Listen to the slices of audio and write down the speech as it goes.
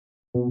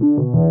Welcome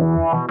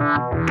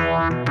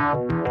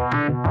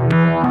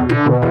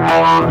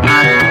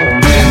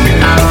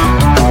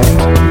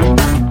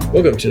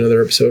to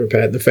another episode of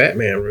Pat the Fat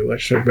Man, where we like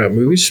to talk about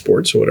movies,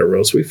 sports, or whatever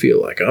else we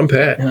feel like. I'm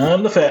Pat. And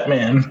I'm the Fat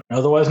Man,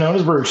 otherwise known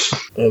as Bruce.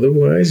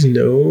 Otherwise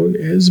known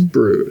as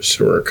Bruce.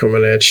 We're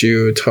coming at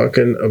you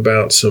talking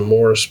about some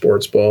more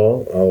sports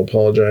ball. I'll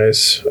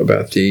apologize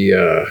about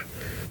the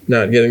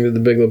not getting to the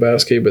Big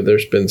Lebowski, but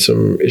there's been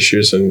some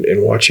issues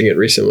in watching it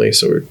recently,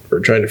 so we're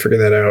trying to figure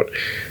that out.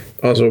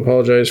 Also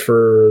apologize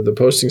for the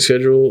posting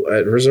schedule.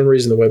 For some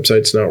reason, the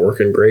website's not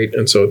working great,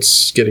 and so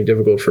it's getting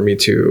difficult for me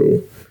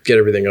to get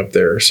everything up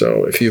there.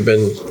 So if you've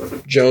been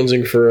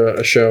jonesing for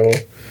a show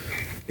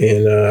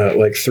in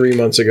like 3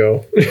 months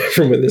ago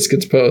from when this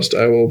gets posted,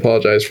 I will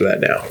apologize for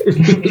that now.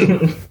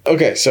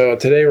 Okay, so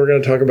today we're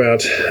going to talk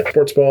about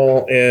sports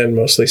ball and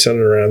mostly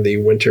centered around the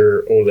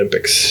Winter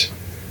Olympics.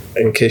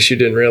 In case you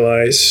didn't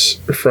realize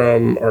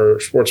from our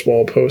sports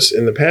ball posts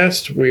in the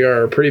past, we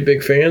are pretty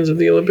big fans of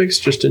the Olympics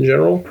just in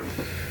general.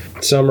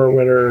 Summer,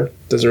 winter,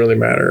 doesn't really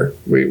matter.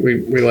 We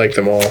like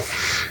them all.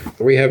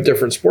 We have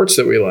different sports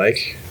that we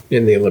like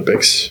in the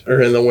Olympics, or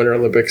in the Winter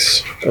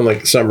Olympics, unlike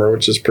the summer,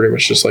 which is pretty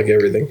much just like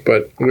everything.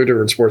 But we have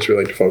different sports we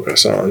like to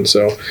focus on.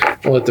 So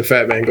I'll let the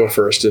Fat Man go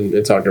first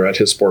and talk about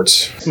his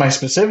sports. My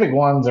specific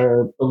ones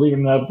are, believe it or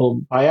not,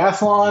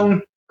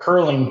 biathlon,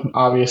 curling,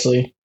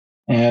 obviously,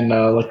 and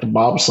like the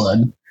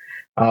bobsled.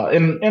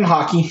 In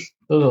hockey,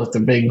 those are like the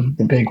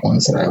big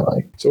ones that I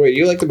like. So wait,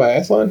 you like the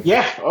biathlon?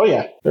 Yeah, oh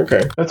yeah.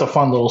 Okay. That's a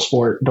fun little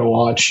sport to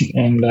watch,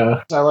 and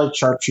I like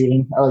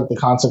sharpshooting. I like the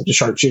concept of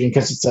sharpshooting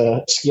because it's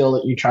a skill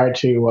that you try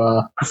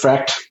to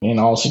perfect in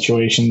all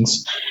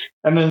situations.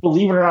 And then,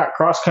 believe it or not,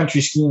 cross-country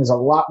skiing is a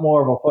lot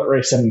more of a foot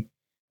race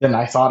than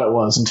I thought it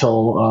was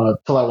until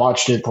I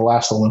watched it at the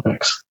last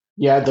Olympics.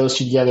 You add those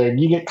two together,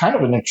 and you get kind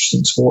of an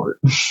interesting sport.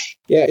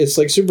 Yeah, it's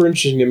like super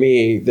interesting to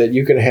me that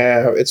you can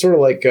have. It's sort of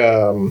like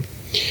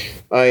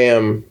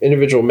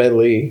individual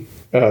medley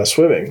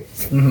swimming.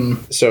 Mm-hmm.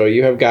 So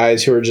you have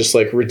guys who are just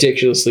like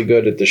ridiculously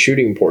good at the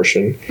shooting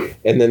portion,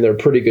 and then they're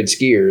pretty good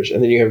skiers.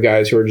 And then you have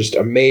guys who are just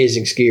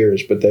amazing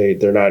skiers, but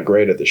they're not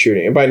great at the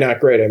shooting. And by not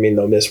great, I mean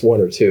they'll miss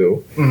one or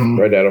two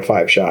right out of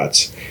 5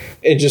 shots.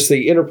 And just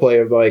the interplay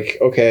of like,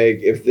 okay,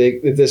 if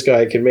this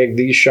guy can make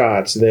these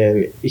shots,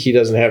 then he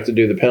doesn't have to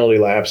do the penalty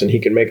laps and he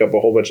can make up a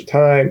whole bunch of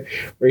time.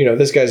 Or,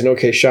 this guy's an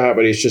okay shot,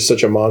 but he's just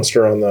such a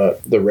monster on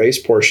the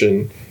race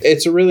portion.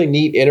 It's a really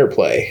neat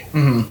interplay.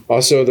 Mm-hmm.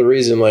 Also, the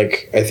reason,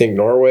 like, I think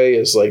Norway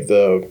is like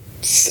the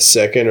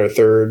second or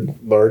third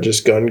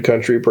largest gun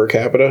country per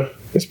capita.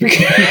 It's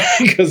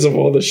because of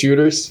all the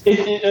shooters.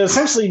 It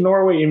essentially,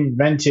 Norway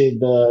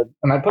invented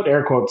and I put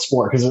air quotes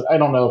sport because I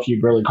don't know if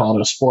you'd really call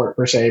it a sport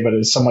per se, but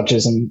it's so much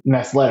as an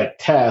athletic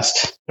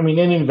test. I mean,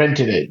 it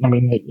invented it. I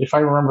mean, if I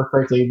remember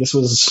correctly, this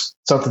was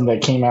something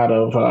that came out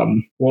of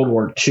World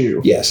War II.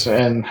 Yes.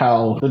 And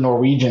how the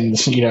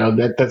Norwegians,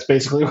 that's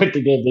basically what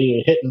they did.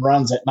 They hit and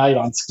runs at night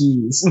on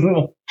skis.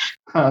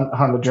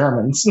 on the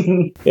Germans.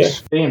 Yeah.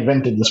 They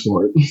invented the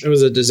sport. It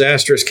was a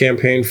disastrous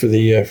campaign for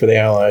the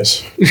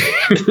Allies.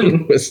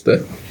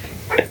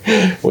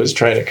 was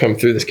trying to come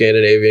through the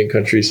Scandinavian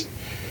countries.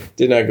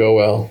 Did not go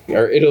well.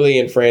 Our Italy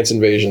and France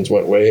invasions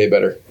went way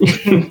better.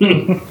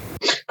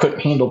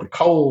 Couldn't handle the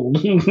cold.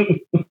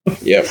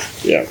 Yep.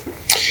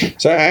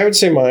 So I would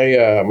say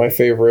my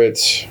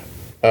favorites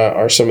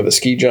are some of the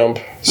ski jump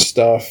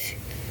stuff.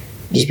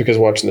 Just because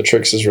watching the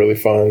tricks is really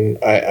fun.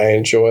 I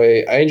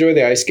enjoy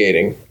the ice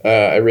skating.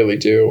 I really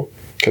do,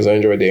 because I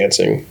enjoy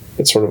dancing.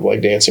 It's sort of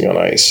like dancing on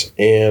ice.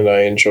 And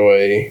I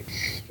enjoy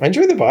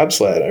the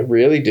bobsled. I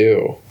really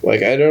do.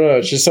 Like, I don't know.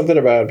 It's just something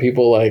about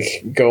people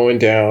like going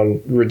down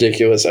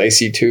ridiculous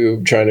icy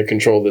tube trying to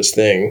control this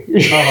thing.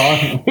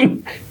 Uh-huh.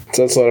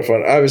 So that's a lot of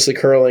fun. Obviously,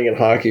 curling and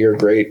hockey are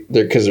great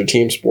because they're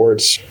team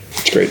sports.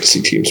 It's great to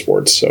see team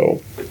sports.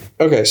 So,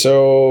 okay.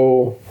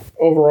 So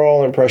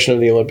overall impression of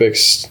the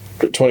Olympics.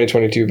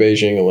 2022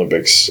 Beijing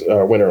Olympics,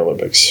 Winter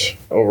Olympics.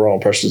 Overall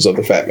impressions of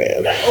the Fat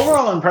Man.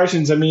 Overall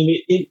impressions, I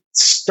mean, it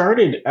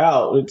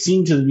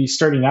seemed to be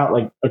starting out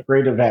like a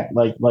great event.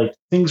 Like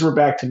things were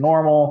back to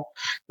normal.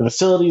 The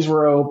facilities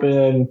were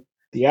open.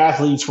 The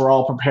athletes were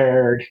all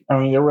prepared. I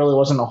mean, there really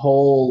wasn't a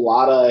whole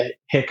lot of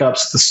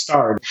hiccups at the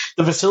start.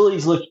 The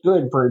facilities looked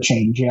good for a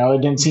change.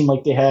 It didn't seem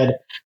like they had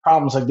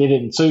problems like they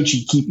did in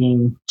Sochi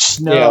keeping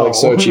snow. Yeah, like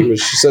Sochi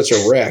was such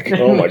a wreck.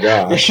 Oh my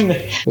gosh.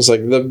 It's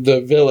like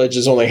the village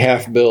is only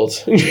half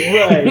built.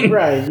 Right.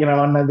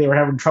 And they were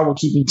having trouble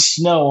keeping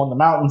snow on the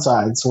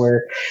mountainsides,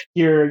 where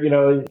here,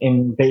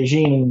 in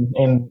Beijing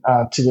and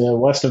to the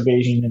west of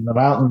Beijing in the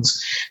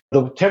mountains,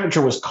 the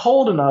temperature was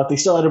cold enough. They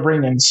still had to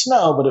bring in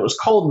snow, but it was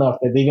cold enough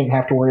that they didn't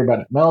have to worry about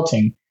it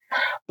melting.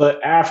 But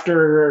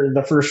after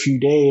the first few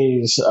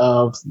days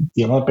of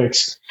the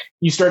Olympics,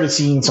 you started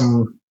seeing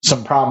some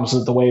problems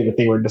with the way that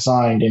they were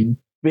designed. And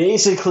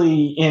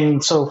basically,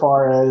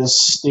 insofar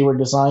as they were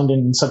designed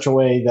in such a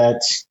way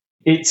that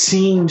it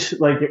seemed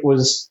like it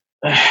was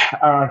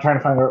I'm trying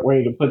to find a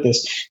way to put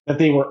this, that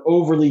they were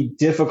overly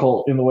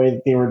difficult in the way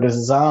that they were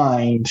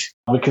designed,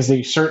 because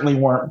they certainly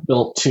weren't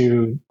built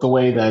to the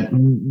way that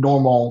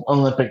normal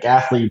Olympic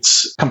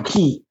athletes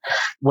compete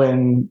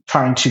when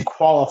trying to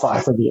qualify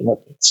for the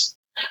Olympics.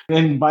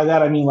 And by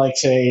that, I mean, like,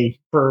 say,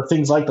 for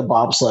things like the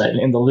bobsled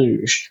and the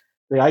luge,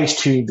 the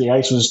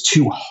ice was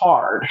too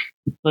hard.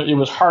 It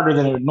was harder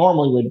than it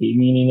normally would be,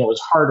 meaning it was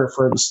harder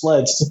for the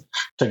sleds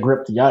to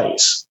grip the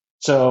ice.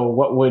 So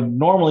what would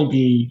normally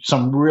be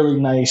some really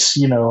nice,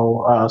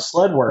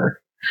 sled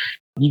work,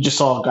 you just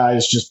saw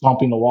guys just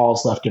bumping the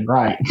walls left and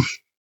right.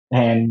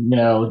 And,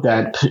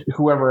 that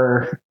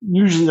whoever,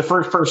 usually the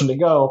first person to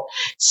go,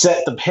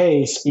 set the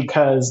pace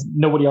because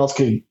nobody else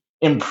could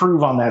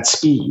improve on that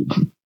speed.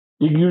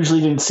 You usually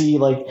didn't see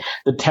like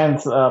the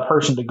 10th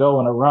person to go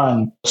in a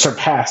run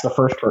surpass the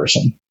first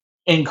person.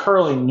 In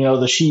curling,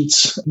 the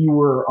sheets, you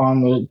were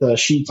on the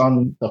sheets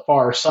on the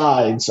far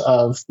sides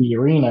of the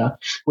arena,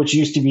 which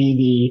used to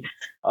be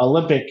the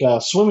Olympic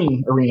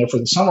swimming arena for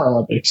the Summer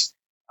Olympics.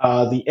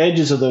 The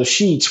edges of those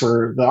sheets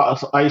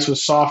the ice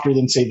was softer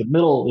than, say, the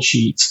middle of the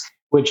sheets,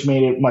 which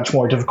made it much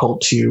more difficult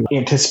to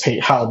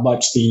anticipate how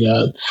much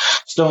the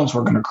stones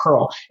were going to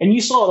curl. And you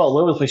saw it all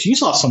over the place. You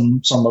saw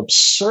some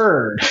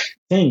absurd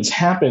things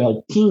happen,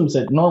 like teams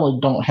that normally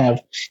don't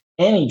have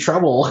any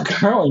trouble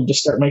curling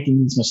just start making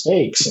these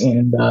mistakes.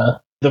 And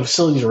the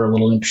facilities are a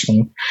little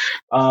interesting.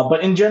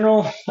 But in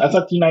general, I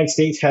thought the United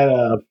States had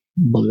a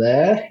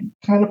bleh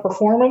kind of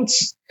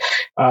performance.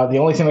 The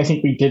only thing I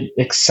think we did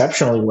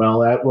exceptionally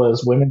well at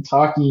was women's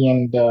hockey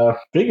and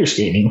figure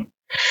skating.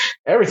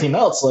 Everything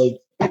else, like,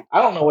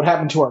 I don't know what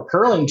happened to our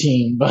curling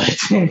team, but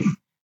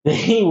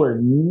they were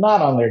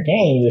not on their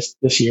game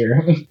this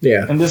year.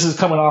 Yeah. And this is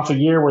coming off a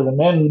year where the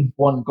men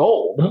won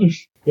gold.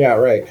 Yeah,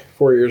 right.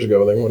 4 years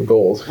ago, they won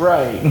gold.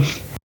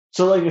 Right.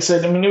 So, like I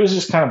said, it was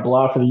just kind of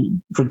blah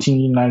for Team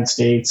United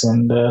States.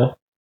 And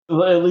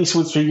at least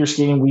with figure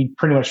skating, we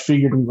pretty much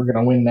figured we were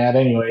going to win that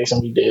anyways,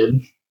 and we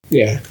did.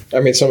 Yeah,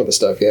 some of the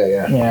stuff,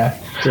 yeah.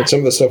 So some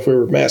of the stuff we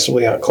were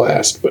massively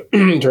outclassed, but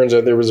turns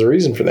out there was a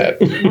reason for that.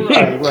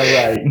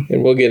 Right.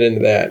 And we'll get into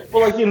that.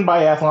 Well, like in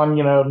biathlon,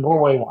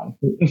 Norway won.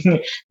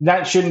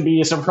 That shouldn't be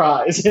a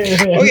surprise.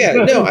 Oh yeah,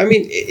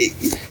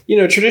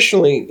 no,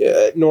 traditionally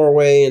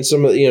Norway and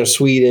some of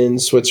Sweden,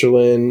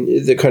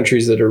 Switzerland, the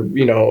countries that are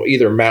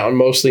either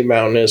mostly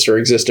mountainous or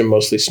exist in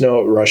mostly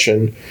snow.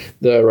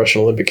 The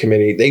Russian Olympic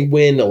Committee, they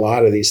win a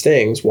lot of these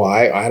things.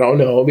 Why? I don't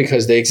know,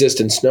 because they exist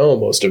in snow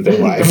most of their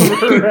life.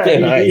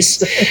 And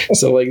ice.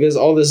 So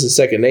all this is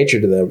second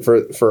nature to them.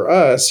 For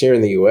us here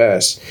in the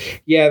U.S.,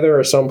 yeah, there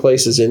are some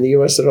places in the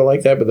U.S. that are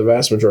like that, but the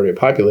vast majority of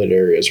populated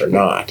areas are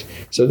not.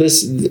 So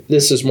this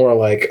is more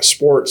like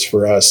sports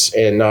for us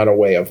and not a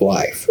way of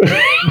life.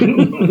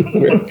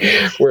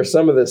 where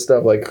some of this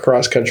stuff, like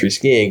cross country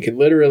skiing, can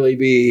literally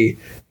be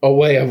a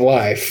way of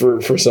life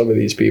for some of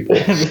these people.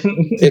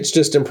 It's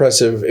just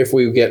impressive if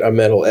we get a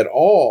medal at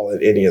all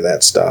at any of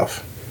that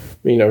stuff.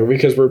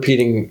 Because we're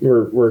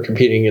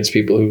competing against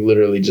people who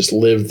literally just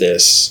live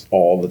this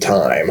all the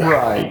time.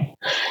 Right.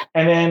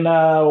 And then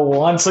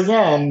once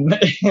again,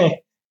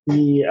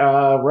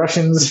 the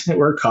Russians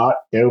were caught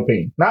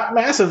doping. Not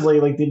massively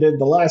like they did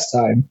the last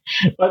time,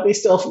 but they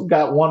still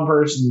got one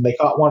person. They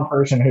caught one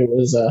person who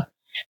was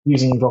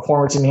using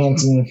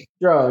performance-enhancing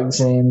drugs,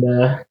 and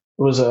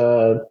was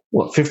a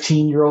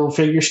 15-year-old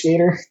figure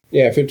skater.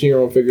 Yeah,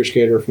 15-year-old figure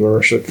skater from the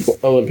Russian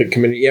Olympic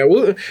Committee. Yeah,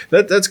 well,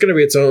 that's going to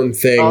be its own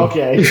thing.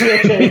 Okay.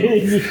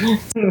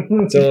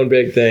 Its own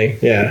big thing.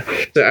 Yeah.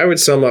 So I would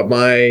sum up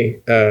my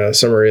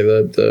summary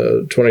of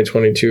the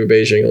 2022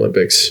 Beijing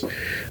Olympics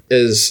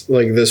is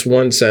like this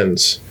one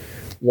sentence: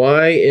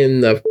 why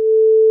in the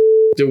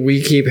do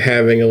we keep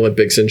having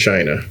Olympics in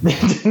China?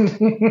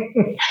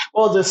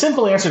 Well, the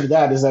simple answer to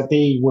that is that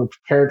they were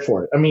prepared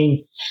for it.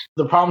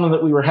 The problem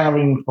that we were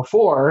having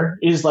before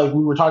is, like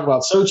we were talking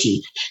about Sochi.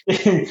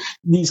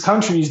 These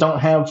countries don't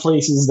have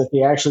places that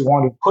they actually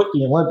want to put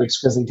the Olympics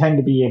because they tend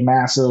to be a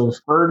massive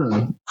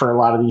burden for a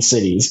lot of these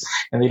cities,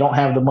 and they don't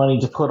have the money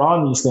to put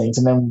on these things.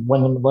 And then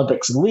when the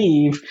Olympics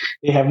leave,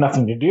 they have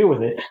nothing to do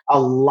with it. A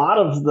lot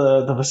of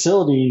the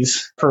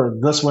facilities for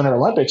this Winter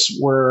Olympics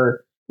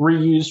were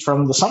reused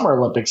from the Summer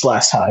Olympics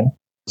last time.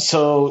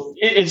 So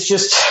it's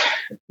just,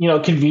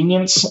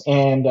 convenience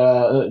and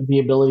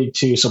the ability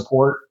to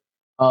support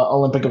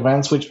Olympic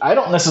events, which I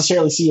don't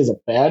necessarily see as a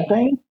bad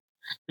thing,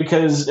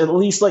 because at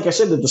least, like I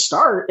said at the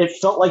start, it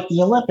felt like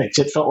the Olympics.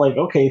 It felt like,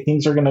 okay,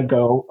 things are going to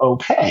go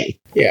okay.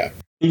 Yeah.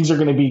 Things are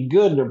going to be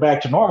good. They're back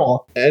to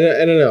normal. I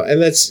don't know.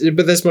 And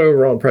that's my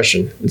overall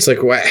impression. It's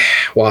like, why?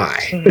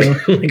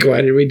 Mm-hmm. Like,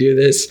 why did we do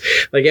this?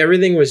 Like,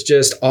 everything was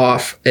just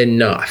off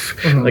enough.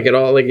 Mm-hmm. Like,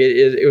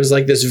 it was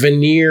like this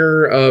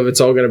veneer of it's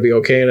all going to be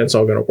okay and it's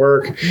all going to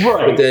work.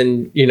 Right. But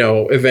then,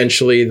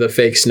 eventually the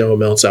fake snow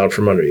melts out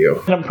from under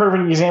you. And a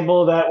perfect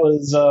example of that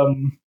was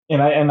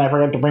and I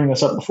forgot to bring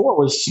this up before,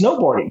 was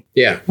snowboarding.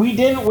 Yeah. We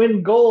didn't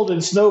win gold in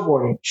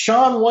snowboarding.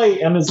 Shaun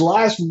White, on his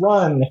last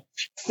run,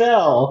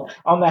 fell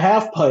on the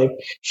half pipe.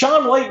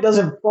 Shaun White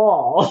doesn't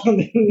fall.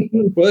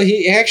 Well,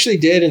 he actually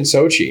did in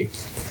Sochi.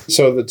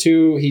 So the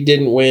two he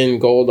didn't win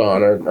gold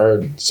on are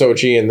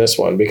Sochi and this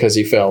one because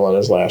he fell on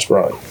his last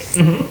run.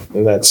 Mm-hmm.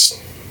 And that's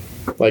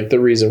like the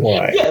reason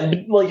why. Yeah, but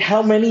like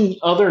how many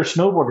other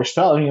snowboarders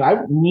fell?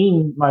 I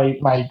mean,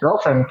 my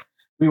girlfriend,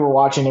 we were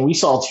watching and we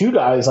saw two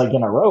guys like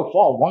in a row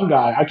fall. One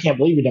guy, I can't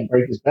believe he didn't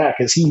break his back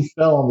because he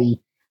fell on the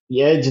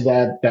edge of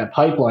that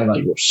pipeline,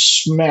 like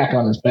smack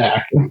on his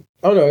back.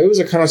 Oh no, it was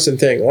a constant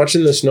thing.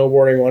 Watching the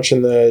snowboarding,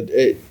 watching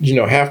the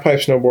half pipe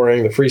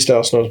snowboarding, the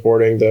freestyle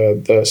snowboarding,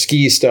 the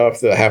ski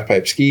stuff, the half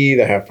pipe ski,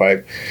 the half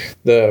pipe,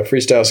 the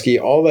freestyle ski,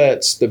 all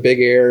that's the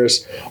big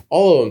airs,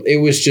 all of them. It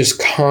was just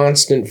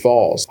constant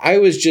falls. I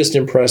was just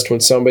impressed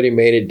when somebody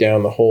made it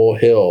down the whole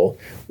hill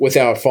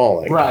without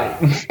falling. Right.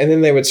 And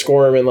then they would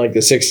score him in like the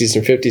 60s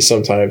and 50s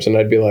sometimes, and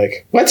I'd be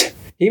like, what?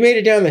 He made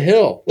it down the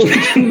hill.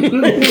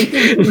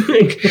 The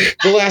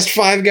last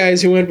five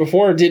guys who went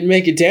before didn't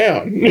make it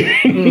down.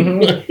 Mm-hmm.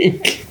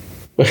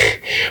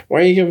 Why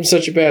are you giving him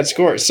such a bad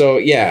score? So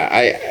yeah,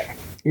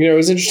 it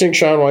was interesting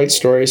Shaun White's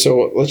story.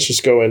 So let's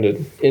just go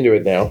into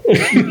it now.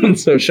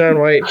 So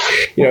Shaun White,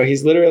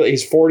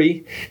 he's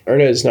 40, or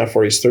no, he's not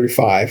 40. He's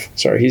 35.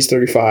 Sorry, he's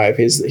 35.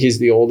 He's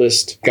the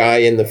oldest guy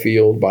in the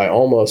field by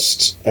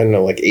almost, I don't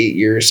know, like 8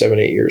 years, 7,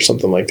 8 years,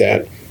 something like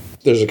that.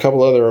 There's a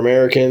couple other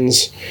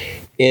Americans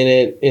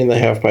in the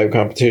half pipe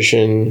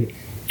competition,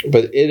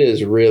 but it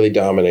is really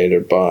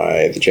dominated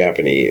by the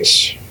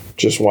Japanese.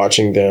 Just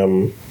watching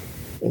them,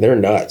 they're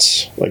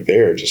nuts. Like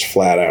they're just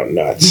flat out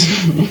nuts.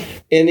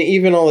 And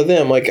even all of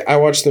them, like I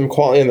watched them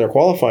in their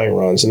qualifying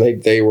runs,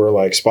 and they were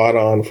like spot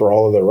on for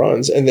all of their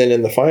runs. And then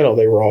in the final,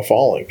 they were all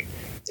falling.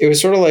 It was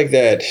sort of like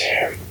that.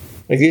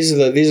 Like these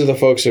are the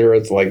folks that are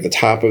at like the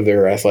top of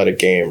their athletic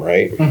game,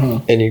 right?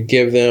 Mm-hmm. And you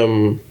give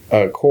them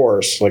a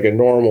course, like a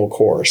normal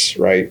course,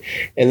 right?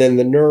 And then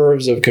the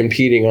nerves of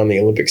competing on the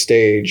Olympic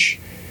stage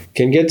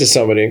can get to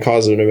somebody and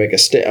cause them to make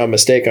a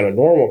mistake on a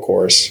normal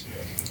course.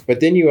 But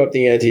then you up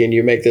the ante and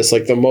you make this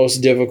like the most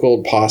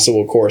difficult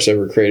possible course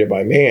ever created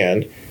by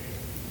man.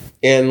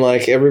 And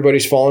like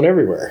everybody's falling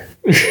everywhere,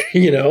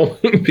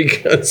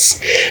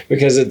 because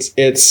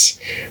it's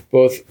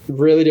both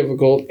really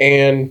difficult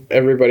and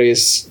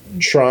everybody's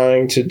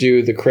trying to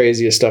do the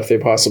craziest stuff they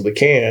possibly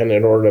can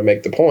in order to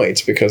make the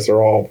points because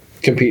they're all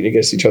competing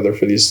against each other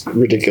for these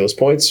ridiculous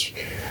points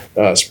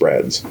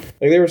spreads.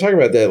 Like they were talking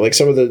about that, like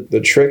some of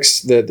the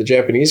tricks that the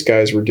Japanese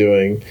guys were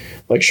doing,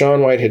 like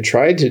Shaun White had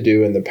tried to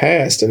do in the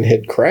past and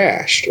had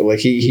crashed. Like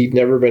he'd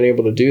never been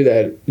able to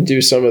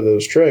do some of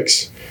those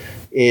tricks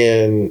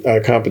in a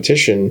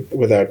competition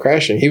without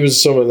crashing. He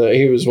was one of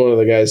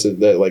the guys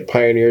that like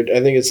pioneered,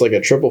 I think it's like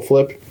a triple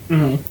flip,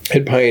 mm-hmm.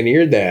 had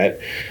pioneered that,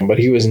 but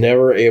he was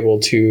never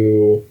able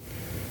to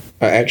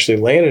actually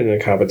land in a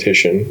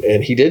competition,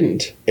 and he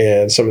didn't,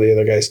 and some of the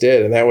other guys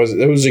did, and that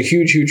was a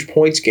huge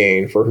points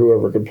gain for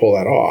whoever could pull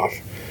that off.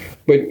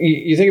 But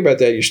you think about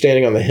that, you're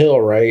standing on the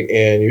hill, right,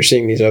 and you're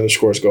seeing these other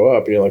scores go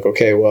up, and you're like,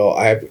 okay, well,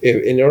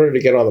 in order to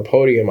get on the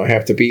podium, I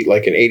have to beat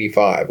like an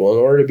 85. Well, in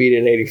order to beat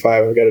an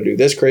 85, I've got to do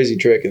this crazy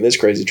trick and this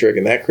crazy trick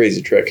and that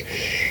crazy trick.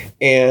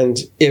 And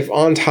if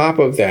on top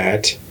of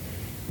that,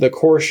 the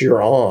course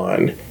you're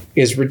on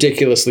is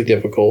ridiculously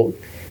difficult,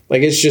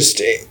 like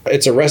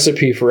it's a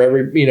recipe for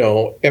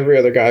every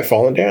other guy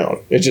falling down.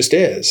 It just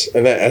is,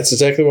 and that's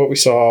exactly what we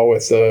saw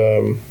with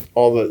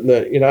all with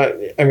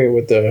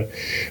the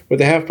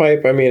half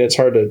pipe. I mean, it's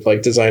hard to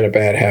like design a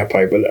bad half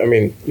pipe, but I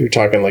mean, you're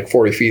talking like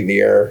 40 feet in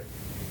the air,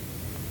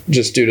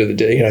 just due to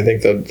I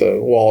think the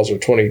walls are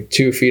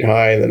 22 feet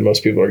high, and then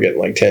most people are getting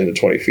like 10 to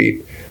 20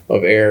 feet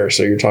of air.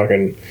 So you're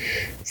talking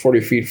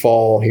 40 feet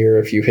fall here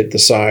if you hit the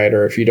side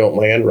or if you don't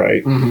land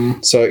right.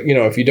 Mm-hmm. So,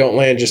 if you don't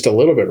land just a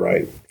little bit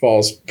right,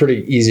 fall's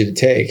pretty easy to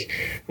take.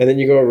 And then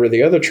you go over to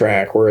the other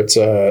track where it's,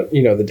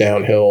 the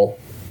downhill,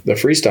 the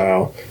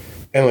freestyle.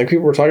 And like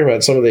people were talking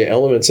about some of the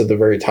elements at the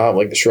very top,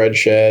 like the shred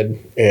shed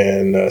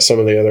and some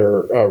of the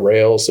other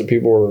rails that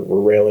people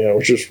were railing on,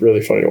 which is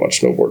really funny to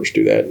watch snowboarders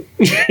do that.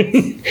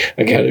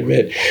 I gotta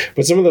admit.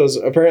 But some of those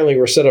apparently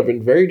were set up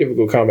in very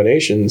difficult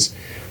combinations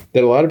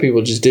that a lot of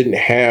people just didn't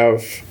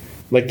have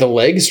like the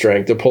leg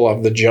strength to pull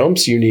off the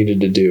jumps you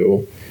needed to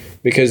do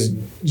because,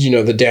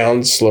 the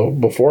down slope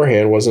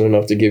beforehand wasn't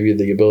enough to give you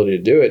the ability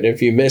to do it. And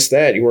if you missed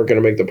that, you weren't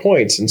going to make the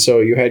points. And so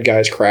you had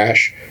guys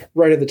crash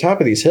right at the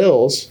top of these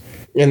hills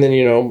and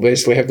then,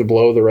 basically have to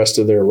blow the rest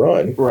of their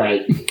run.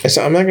 Right.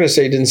 So I'm not going to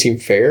say it didn't seem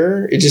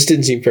fair. It just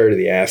didn't seem fair to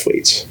the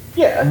athletes.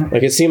 Yeah.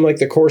 Like it seemed like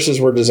the courses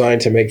were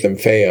designed to make them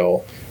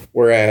fail.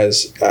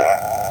 Whereas,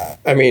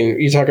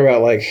 you talk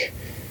about like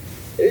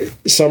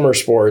summer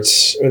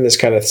sports and this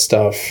kind of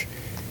stuff,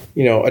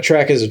 a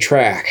track is a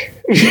track.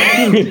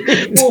 I'll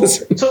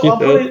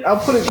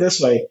put it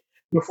this way.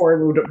 Before I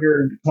moved up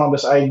here to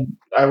Columbus, I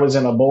was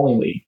in a bowling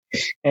league.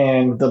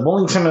 And the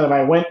bowling center that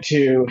I went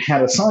to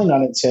had a sign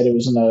on it that said it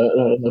was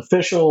an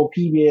official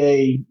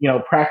PBA,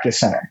 practice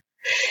center.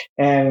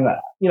 And,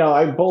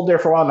 I bowled there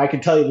for a while, and I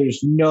can tell you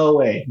there's no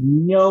way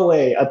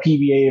a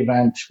PBA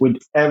event would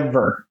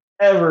ever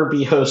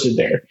be hosted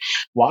there.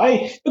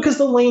 Why? Because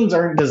the lanes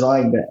aren't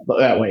designed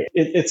that way.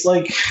 It's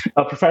like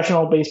a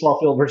professional baseball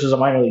field versus a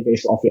minor league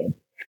baseball field.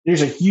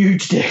 There's a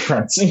huge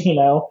difference,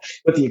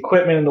 with the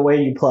equipment and the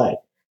way you play.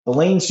 The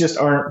lanes just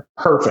aren't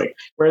perfect.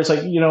 Whereas,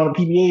 like, in a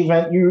PBA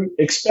event, you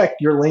expect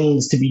your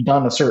lanes to be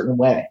done a certain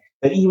way.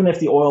 That even if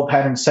the oil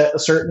pattern's set a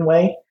certain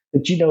way,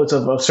 that it's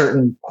of a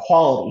certain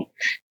quality.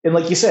 And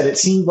like you said, it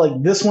seemed like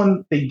this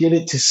one, they did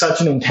it to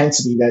such an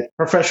intensity that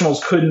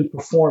professionals couldn't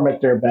perform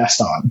at their best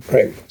on.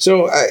 Right.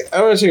 So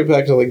I want to take it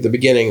back to like the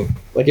beginning.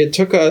 Like it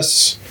took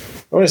us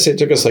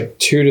like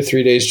 2 to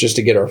 3 days just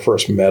to get our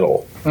first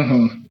medal.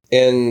 Mm-hmm.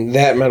 And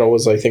that medal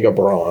was, I think, a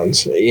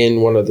bronze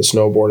in one of the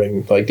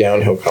snowboarding like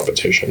downhill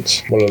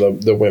competitions. One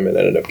of the women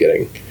ended up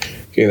getting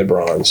the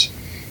bronze.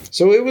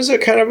 So it was a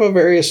kind of a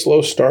very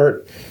slow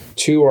start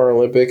to our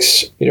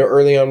Olympics.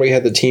 Early on we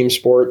had the team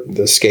sport,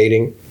 the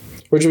skating,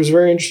 which was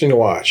very interesting to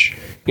watch.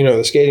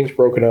 The skating's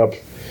broken up.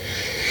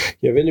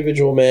 You have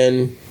individual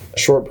men,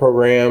 short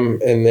program,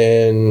 and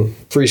then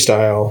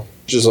freestyle,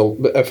 which is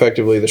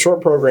effectively the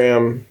short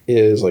program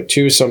is like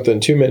 2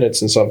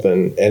 minutes and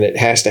something, and it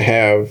has to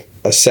have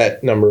a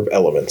set number of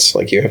elements.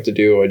 Like you have to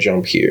do a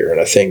jump here and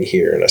a thing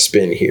here and a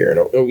spin here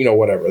and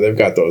whatever. They've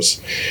got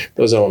those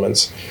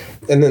elements.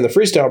 And then the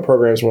freestyle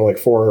program is more like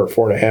 4 or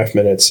 4.5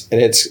 minutes, and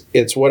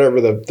it's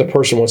whatever the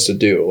person wants to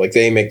do. Like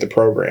they make the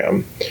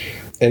program,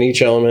 and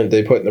each element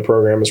they put in the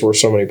program is worth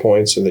so many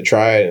points, and they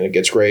try it and it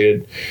gets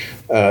graded.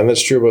 And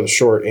that's true both the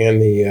short and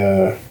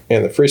the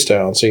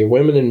freestyle. So you have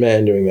women and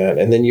men doing that,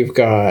 and then you've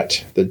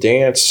got the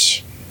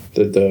dance,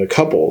 the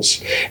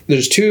couples.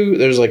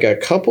 There's like a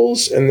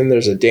couples, and then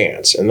there's a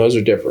dance, and those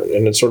are different.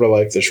 And it's sort of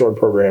like the short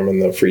program and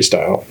the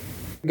freestyle.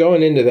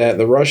 Going into that,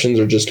 the Russians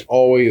are just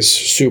always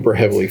super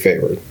heavily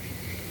favored.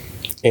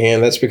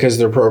 And that's because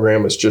their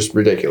program is just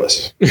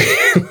ridiculous.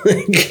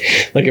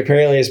 like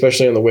apparently,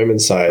 especially on the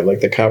women's side,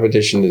 like the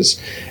competition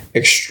is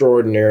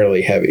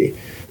extraordinarily heavy,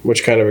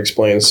 which kind of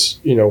explains,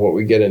 what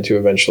we get into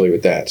eventually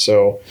with that.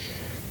 So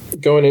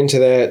going into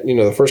that,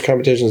 the first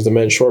competition is the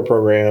men's short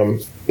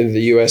program.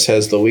 The U.S.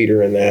 has the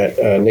leader in that,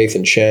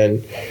 Nathan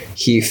Chen.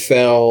 He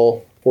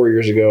fell 4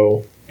 years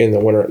ago in the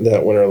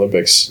Winter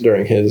Olympics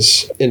during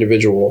his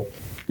individual.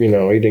 He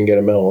didn't get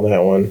a medal in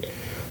that one,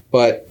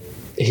 but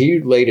he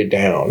laid it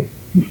down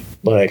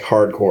like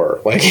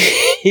hardcore. Like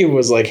he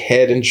was like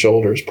head and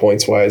shoulders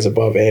points wise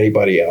above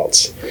anybody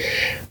else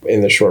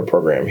in the short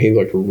program. He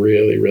looked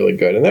really, really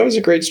good. And that was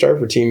a great start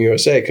for Team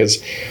USA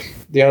because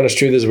the honest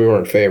truth is we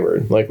weren't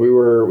favored. Like we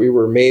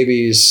were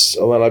maybes.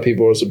 A lot of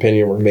people's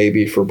opinion were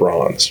maybe for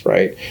bronze,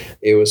 right?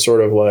 It was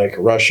sort of like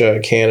Russia,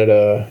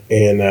 Canada,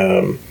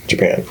 and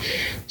Japan.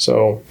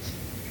 So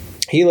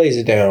he lays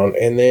it down,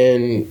 and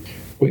then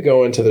we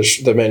go into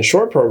the men's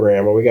short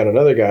program, and we got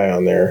another guy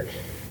on there,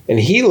 and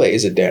he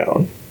lays it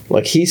down.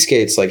 Like he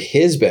skates like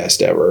his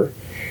best ever.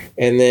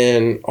 And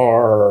then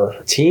our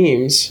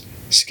teams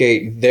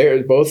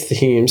both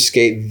teams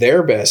skate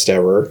their best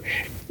ever.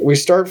 We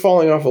start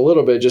falling off a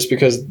little bit just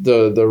because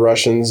the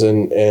Russians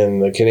and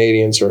the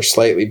Canadians are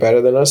slightly better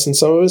than us in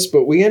some of us,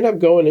 but we end up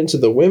going into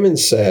the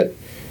women's set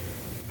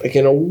like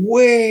in a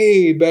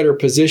way better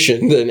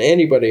position than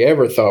anybody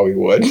ever thought we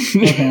would.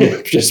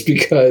 Just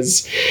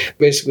because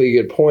basically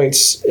you get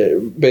points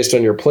based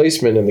on your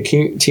placement in the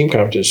team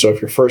competition. So if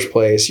you're first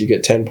place, you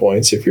get 10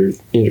 points. If you're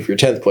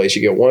 10th place,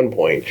 you get 1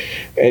 point.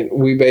 And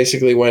we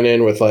basically went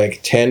in with like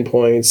 10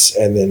 points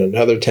and then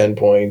another 10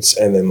 points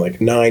and then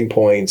like 9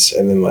 points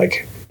and then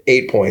like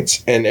 8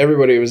 points. And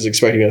everybody was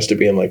expecting us to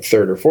be in like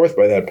 3rd or 4th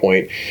by that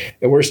point,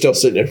 and we're still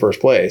sitting in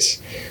first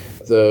place.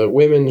 The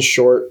women's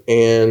short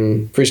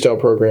and freestyle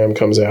program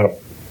comes out.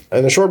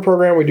 In the short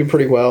program, we do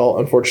pretty well.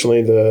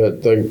 Unfortunately,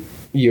 the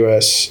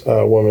U.S.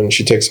 Woman,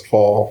 she takes a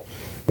fall.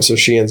 So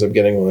she ends up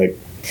getting like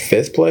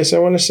 5th place, I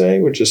want to say,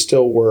 which is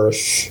still or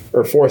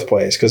 4th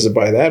place, because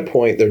by that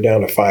point, they're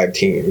down to 5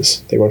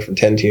 teams. They went from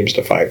 10 teams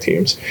to 5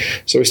 teams.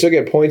 So we still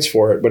get points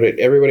for it, but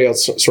everybody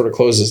else sort of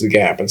closes the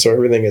gap. And so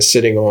everything is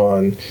sitting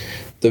on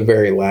the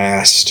very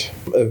last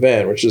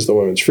event, which is the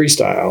women's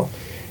freestyle.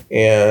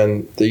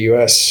 And the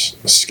U.S.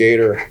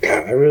 skater,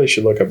 God, I really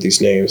should look up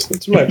these names.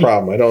 That's my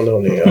problem. I don't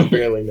know names. I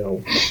barely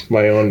know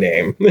my own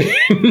name.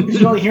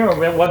 You only hear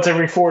them once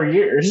every 4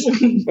 years.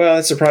 Well,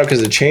 that's the problem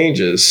because it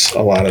changes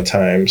a lot of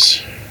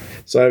times.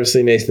 So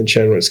obviously Nathan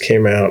Chen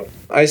came out.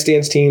 Ice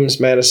dance teams,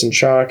 Madison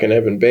Chalk and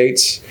Evan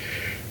Bates.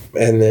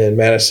 And then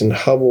Madison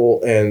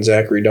Hubble and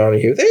Zachary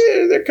Donahue.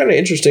 They're kind of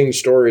interesting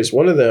stories.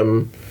 One of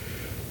them,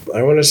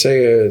 I want to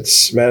say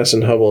it's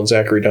Madison Hubble and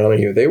Zachary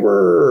Donahue. They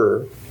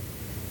were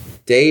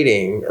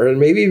dating or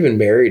maybe even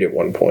married at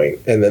one point,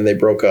 and then they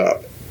broke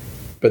up,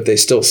 but they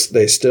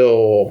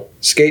still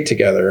skate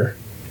together,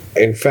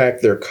 In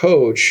fact, their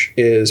coach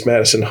is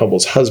Madison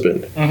Hubble's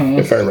husband,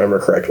 if I remember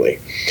correctly.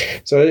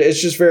 So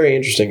it's just very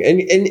interesting. And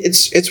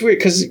it's weird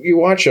because you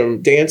watch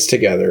them dance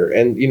together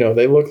and, you know,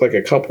 they look like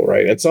a couple,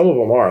 right? And some of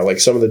them are. Like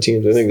some of the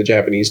teams, I think the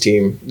Japanese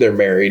team, they're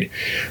married.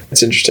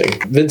 It's interesting.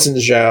 Vincent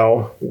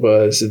Zhao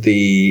was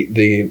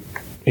he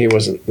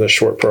wasn't the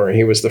short program.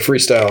 He was the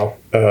freestyle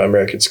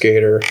American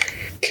skater.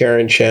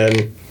 Karen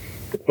Chen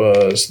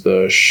was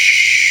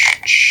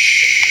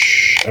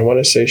I want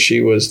to say she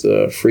was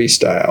the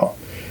freestyle.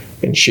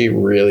 And she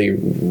really,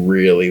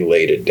 really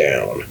laid it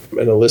down.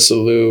 And Alyssa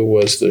Liu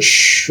was the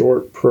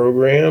short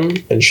program,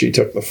 and she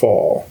took the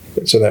fall.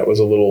 And so that was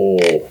a little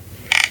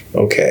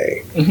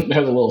okay. That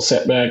was a little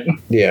setback.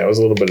 Yeah, it was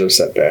a little bit of a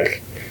setback.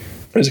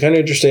 It was kind of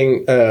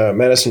interesting.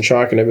 Madison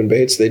Chalk and Evan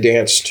Bates, they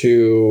danced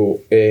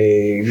to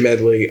a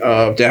medley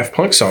of Daft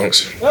Punk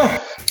songs.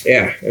 Oh.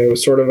 Yeah, and it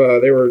was sort of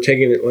they were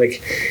taking it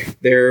like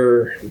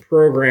their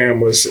program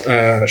was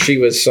she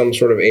was some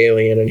sort of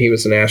alien and he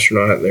was an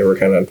astronaut, and they were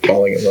kind of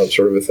falling in love,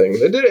 sort of a thing.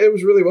 They did it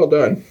was really well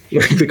done,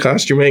 like the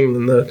costuming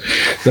and the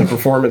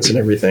performance and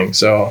everything.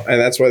 So, and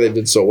that's why they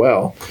did so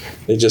well.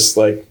 They just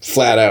like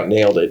flat out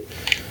nailed it,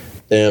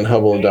 and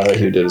Hubble and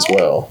Donahue did as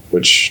well,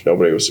 which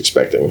nobody was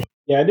expecting.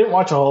 Yeah, I didn't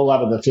watch a whole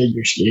lot of the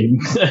figure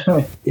skating.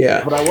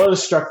 Yeah, but I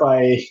was struck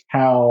by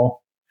how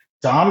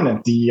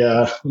dominant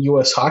the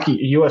U.S.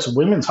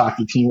 women's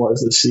hockey team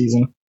was this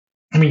season.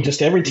 I mean, just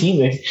every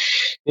team,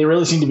 they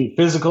really seem to be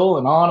physical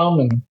and on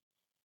them, and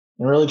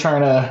really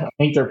trying to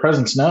make their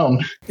presence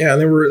known. Yeah,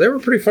 and they were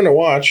pretty fun to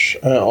watch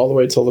all the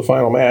way till the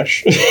final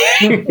match,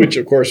 which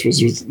of course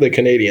was the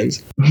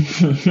Canadians,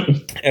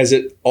 as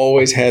it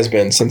always has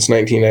been since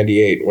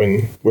 1998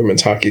 when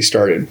women's hockey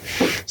started.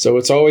 So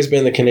it's always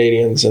been the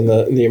Canadians and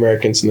the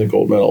Americans in the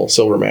gold medal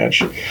silver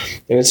match. And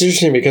it's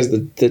interesting because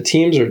the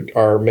teams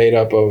are made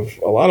up of,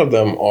 a lot of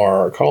them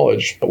are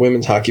college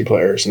women's hockey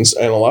players,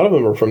 and a lot of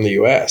them are from the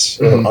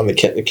U.S. On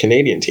the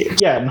Canadian teams.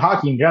 Yeah, and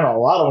hockey in general,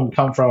 a lot of them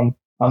come from,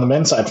 on the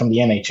men's side, from the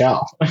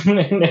NHL.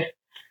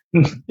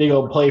 They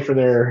go play for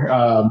their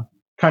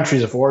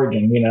countries of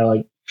origin, you know,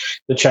 like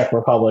the Czech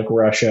Republic,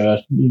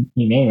 Russia, you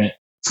name it.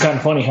 It's kind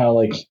of funny how,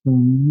 like,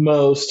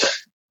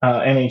 most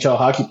NHL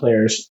hockey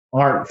players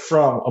aren't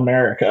from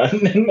America.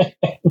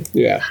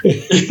 Yeah.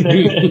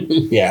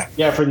 Yeah.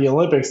 Yeah, for the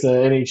Olympics, the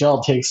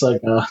NHL takes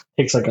like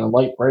a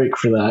light break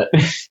for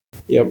that.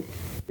 Yep.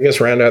 I guess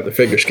round out the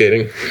figure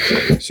skating.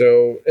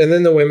 So, and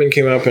then the women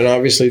came up, and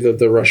obviously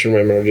the Russian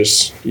women are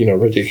just, you know,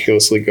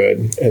 ridiculously good.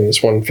 And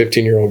this one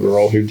 15-year-old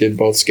girl who did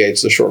both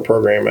skates, the short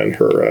program and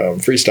her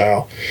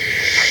freestyle.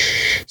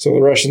 So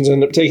the Russians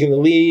end up taking the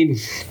lead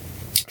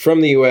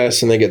from the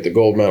U.S. and they get the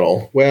gold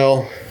medal.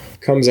 Well,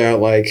 comes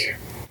out like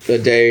the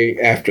day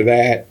after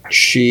that,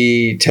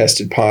 she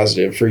tested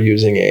positive for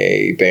using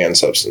a banned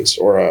substance,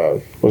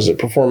 or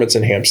performance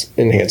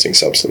enhancing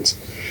substance.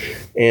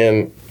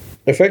 And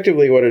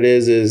effectively what it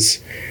is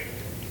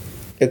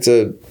it's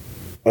a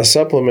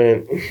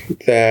supplement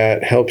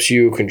that helps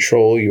you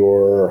control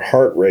your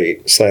heart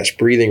rate /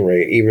 breathing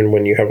rate even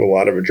when you have a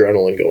lot of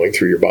adrenaline going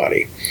through your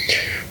body.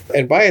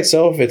 And by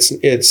itself,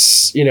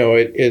 it's you know,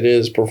 it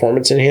is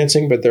performance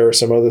enhancing, but there are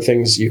some other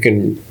things you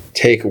can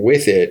take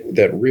with it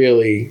that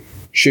really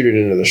shoot it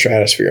into the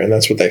stratosphere. And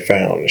that's what they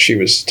found. She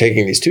was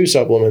taking these two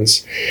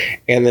supplements,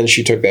 and then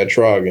she took that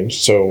drug, and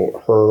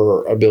so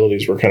her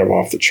abilities were kind of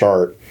off the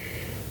chart.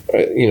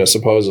 You know,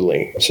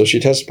 supposedly. So she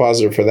tested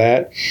positive for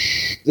that.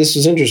 This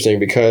is interesting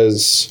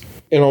because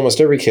in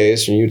almost every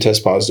case, when you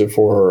test positive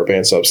for a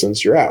banned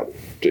substance, you're out.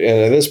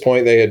 And at this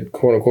point, they had,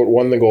 quote unquote,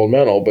 won the gold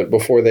medal, but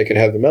before they could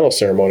have the medal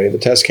ceremony, the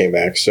test came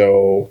back.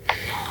 So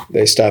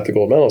they stopped the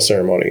gold medal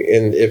ceremony.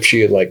 And if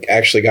she had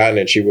actually gotten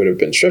it, she would have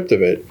been stripped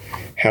of it.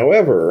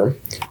 However,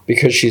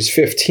 because she's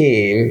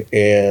 15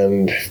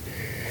 and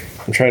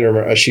I'm trying to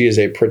remember, she is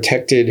a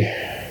protected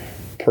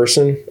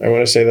person. I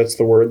want to say that's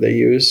the word they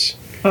use.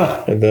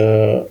 Huh.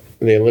 The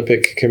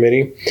Olympic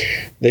Committee,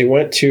 they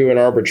went to an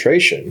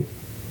arbitration,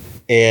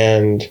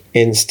 and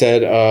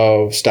instead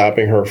of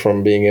stopping her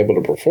from being able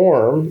to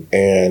perform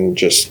and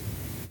just,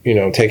 you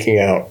know, taking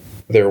out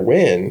their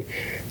win,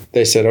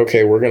 they said,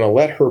 okay, we're going to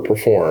let her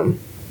perform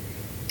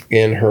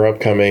in her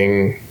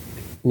upcoming,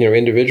 you know,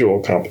 individual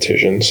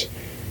competitions,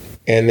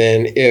 and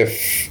then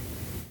if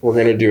we're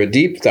going to do a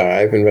deep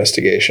dive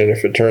investigation,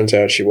 if it turns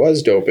out she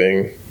was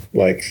doping,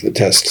 like the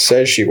test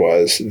says she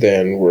was,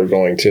 then we're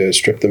going to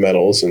strip the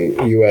medals, and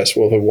the U.S.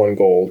 will have won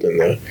gold in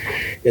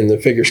the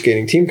figure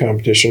skating team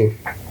competition.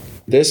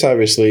 This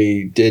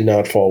obviously did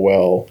not fall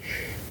well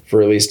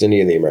for at least any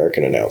of the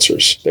American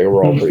announcers. They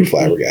were all pretty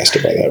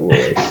flabbergasted by that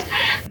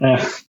ruling.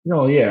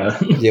 Oh, yeah.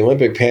 The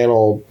Olympic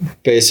panel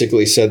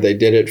basically said they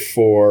did it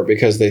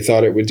because they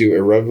thought it would do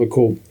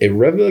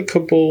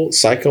irrevocable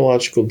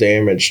psychological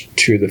damage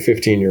to the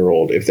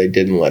 15-year-old if they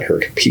didn't let her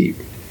compete.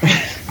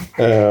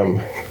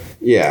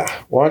 Yeah,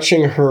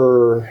 watching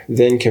her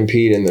then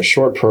compete in the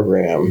short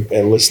program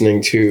and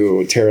listening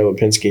to Tara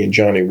Lipinski and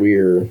Johnny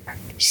Weir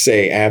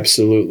say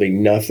absolutely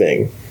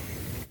nothing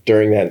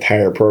during that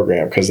entire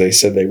program because they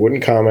said they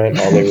wouldn't comment.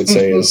 All they would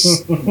say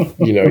is,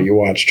 you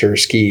watched her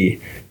ski,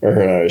 or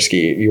not her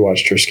ski, you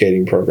watched her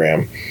skating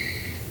program.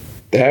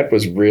 That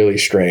was really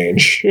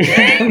strange.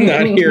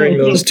 Not hearing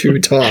those two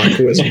talk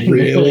was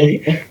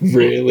really,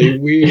 really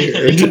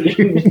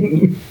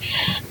weird.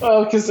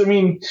 Well, because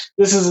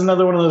this is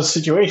another one of those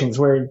situations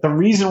where the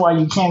reason why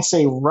you can't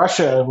say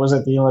Russia was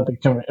at the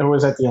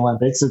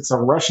Olympics, it's a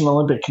Russian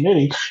Olympic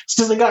Committee, is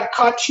because they got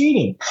caught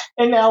cheating.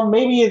 And now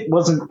maybe it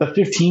wasn't the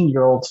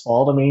 15-year-old's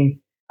fault.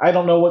 I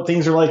don't know what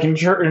things are like in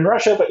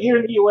Russia, but here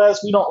in the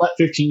U.S., we don't let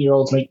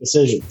 15-year-olds make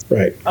decisions.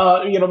 Right.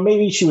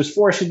 Maybe she was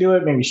forced to do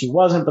it, maybe she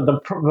wasn't. But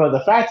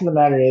the fact of the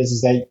matter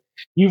is that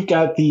you've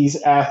got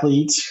these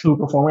athletes who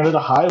perform at a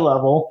high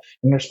level,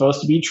 and they're supposed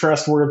to be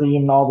trustworthy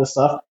and all this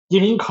stuff,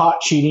 getting caught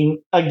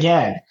cheating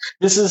again.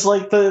 This is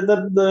like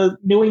the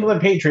New England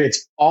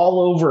Patriots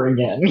all over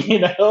again.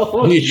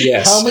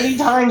 Yes. How many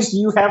times do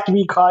you have to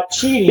be caught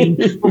cheating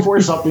before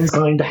something's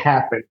going to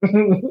happen?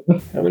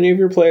 How many of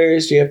your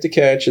players do you have to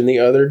catch in the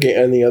other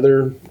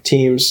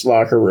team's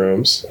locker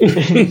rooms?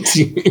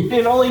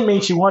 It only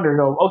makes you wonder.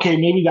 Go, okay,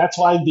 maybe that's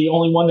why the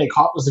only one they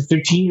caught was the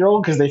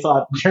 15-year-old, because they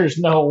thought there's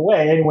no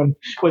way anyone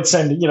would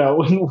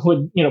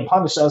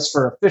punish us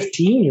for a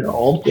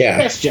 15-year-old. Yeah,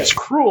 that's just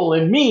cruel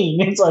and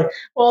mean. It's like,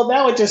 well,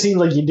 now it just seems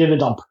like you did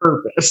it on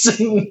purpose.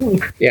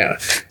 Yeah.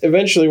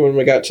 Eventually, when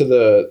we got to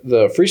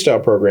the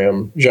freestyle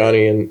program,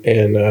 Johnny and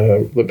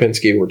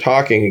Lipinski were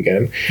talking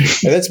again,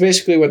 and that's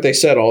basically what they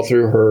said all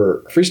through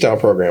her freestyle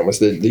program was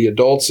that the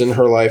adults in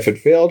her life had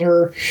failed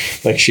her.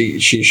 Like she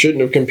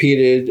shouldn't have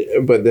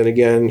competed, but then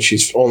again,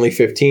 she's only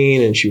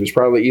 15, and she was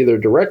probably either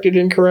directed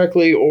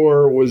incorrectly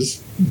or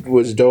was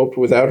doped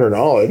without her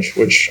knowledge.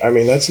 Which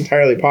that's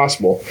entirely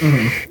possible.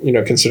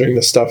 Mm-hmm. Considering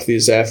the stuff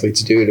these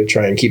athletes do to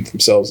try and keep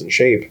themselves in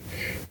shape,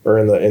 or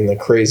in the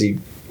crazy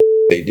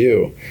they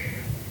do.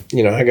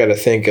 I got to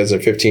think as a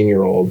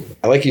 15-year-old,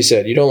 like you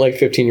said, you don't let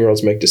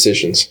 15-year-olds make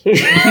decisions.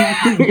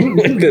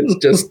 That's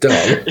just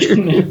dumb.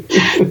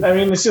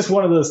 It's just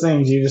one of those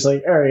things. You're just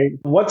like, all right,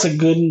 what's a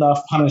good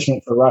enough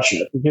punishment for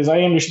Russia? Because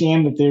I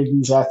understand that there are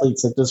these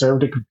athletes that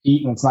deserve to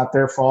compete, and it's not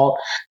their fault.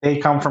 They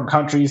come from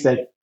countries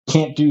that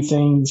can't do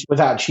things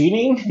without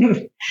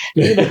cheating.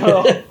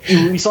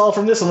 We saw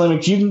from this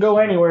Olympics, you can go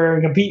anywhere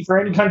and compete for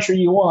any country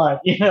you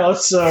want.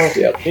 So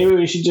yep. Maybe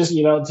we should just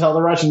tell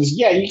the Russians,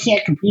 yeah, you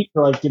can't compete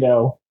for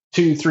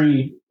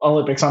 2-3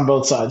 Olympics on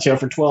both sides,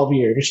 for 12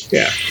 years.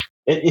 Yeah.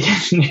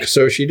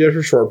 So she did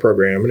her short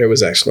program, and it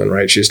was excellent,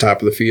 right? She's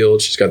top of the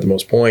field. She's got the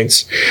most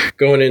points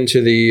going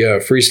into the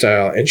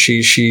freestyle, and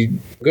she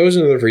goes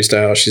into the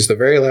freestyle. She's the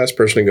very last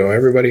person to go.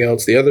 Everybody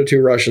else, the other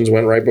two Russians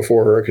went right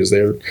before her because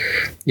they're,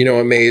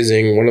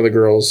 amazing. One of the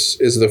girls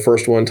is the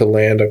first one to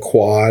land a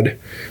quad,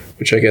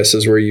 which I guess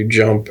is where you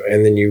jump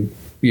and then you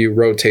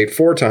rotate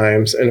 4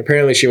 times, and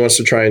apparently she wants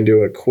to try and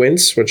do a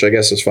quince, which I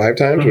guess is 5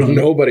 times, which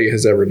nobody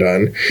has ever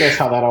done. That's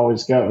how that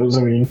always goes.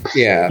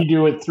 Yeah. You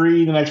do it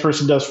 3, the next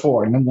person does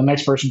 4, and then the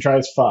next person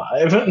tries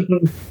 5.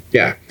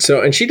 Yeah.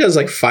 So, and she does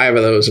 5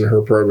 of those in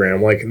her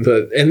program.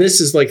 And this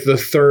is the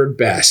third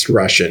best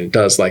Russian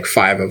does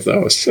 5 of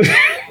those.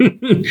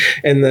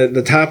 And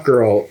the top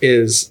girl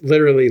is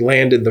literally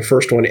landed the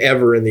first one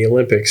ever in the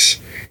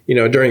Olympics,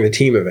 during the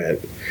team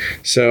event.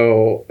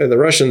 So the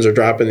Russians are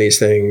dropping these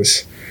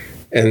things,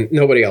 and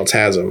nobody else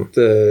has them.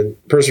 The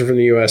person from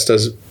the U.S.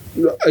 does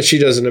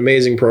an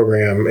amazing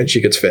program, and she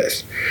gets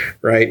 5th,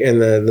 right?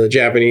 And the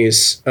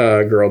Japanese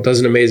girl does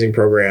an amazing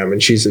program,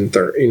 and she's in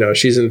 3rd.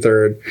 She's in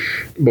 3rd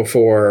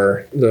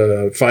before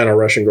the final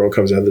Russian girl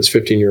comes out, this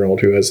 15-year-old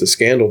who has the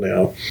scandal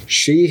now.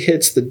 She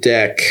hits the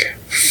deck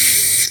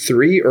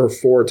 3 or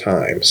 4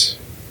 times.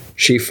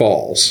 She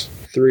falls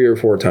 3 or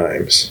 4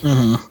 times.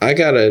 Mm-hmm. I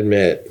gotta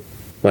admit,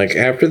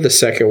 after the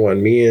second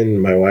one, me and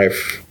my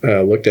wife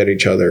looked at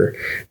each other,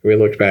 and we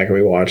looked back and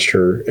we watched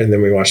her, and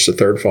then we watched the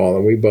third fall,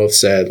 and we both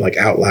said,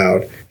 out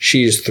loud,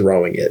 she's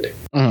throwing it.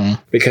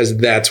 Mm-hmm. Because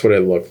that's what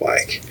it looked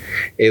like.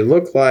 It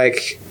looked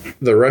like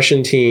the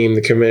Russian team,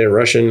 the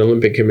Russian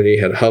Olympic Committee,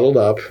 had huddled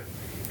up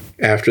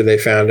after they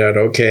found out,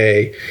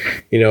 okay,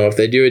 if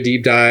they do a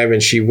deep dive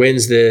and she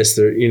wins this,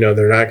 they're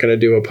not going to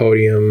do a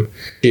podium.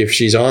 If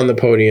she's on the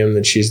podium,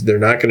 then they're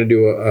not going to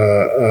do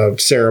a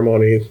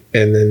ceremony,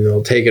 and then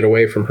they'll take it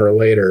away from her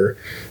later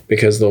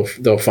because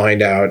they'll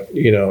find out,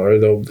 or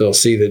they'll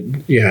see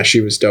that, yeah, she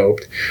was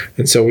doped.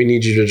 And so we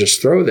need you to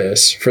just throw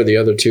this for the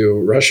other 2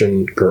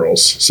 Russian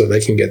girls so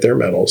they can get their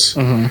medals.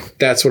 Mm-hmm.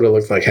 That's what it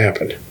looked like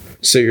happened.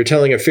 So you're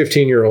telling a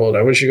 15-year-old,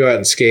 I want you to go out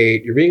and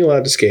skate. You're being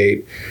allowed to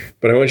skate,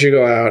 but I want you to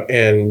go out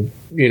and,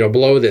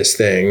 blow this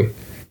thing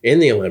in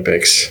the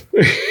Olympics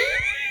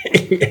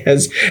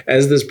as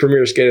this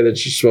premier skater that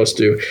she's supposed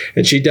to.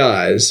 And she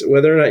does.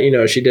 Whether or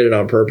not, she did it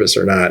on purpose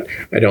or not,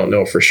 I don't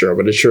know for sure,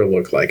 but it sure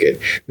looked like it.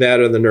 That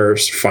or the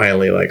nerves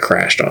finally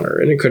crashed on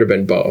her. And it could have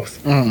been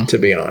both, to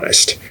be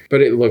honest. But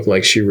it looked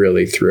like she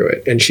really threw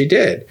it. And she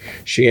did.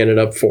 She ended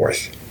up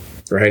 4th.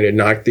 Right, it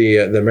knocked the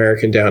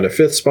American down to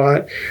 5th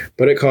spot,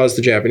 but it caused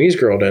the Japanese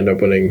girl to end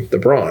up winning the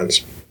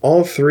bronze.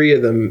 all three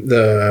of them,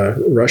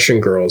 the Russian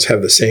girls,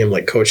 have the same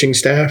like coaching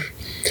staff.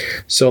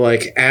 So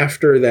like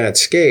after that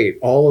skate,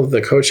 all of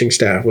the coaching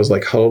staff was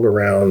like huddled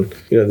around,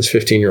 this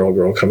 15-year-old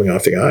girl coming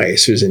off the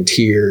ice who's in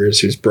tears,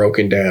 who's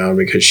broken down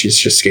because she's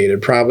just skated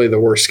probably the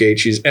worst skate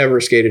she's ever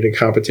skated in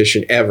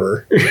competition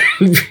ever.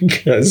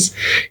 Because,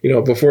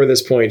 before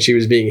this point, she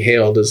was being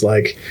hailed as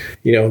like,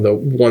 the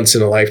once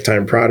in a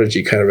lifetime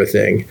prodigy kind of a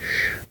thing.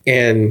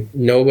 And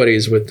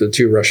nobody's with the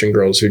two Russian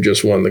girls who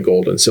just won the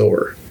gold and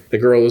silver. The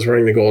girl who's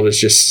wearing the gold is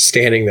just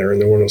standing there in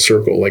the winner's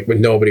circle, like with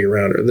nobody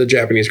around her. The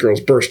Japanese girls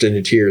burst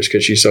into tears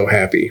because she's so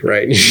happy,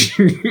 right?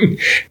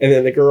 And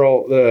then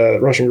the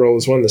Russian girl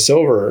who's won the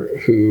silver,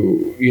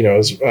 who,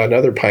 is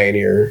another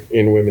pioneer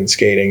in women's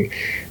skating,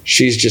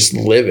 she's just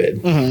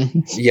livid,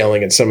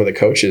 yelling at some of the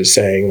coaches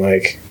saying,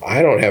 like,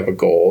 I don't have a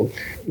gold.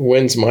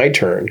 When's my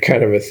turn?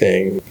 Kind of a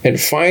thing. And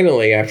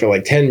finally, after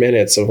like 10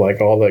 minutes of like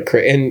all the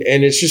and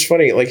it's just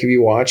funny, like if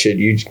you watch it,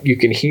 you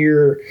can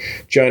hear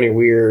Johnny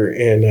Weir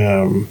and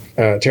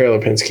Terry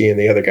Lipinski and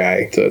the other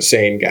guy, the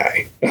sane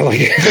guy. I like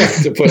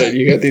to put it.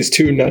 You got these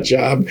two nut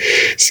job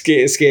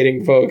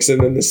skating folks,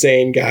 and then the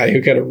sane guy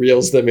who kind of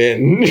reels them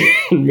in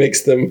and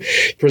makes them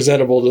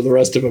presentable to the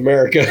rest of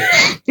America.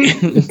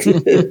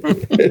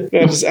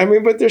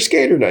 But they're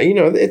skater now.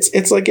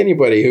 It's like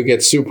anybody who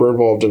gets super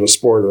involved in a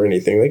sport or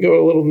anything. They go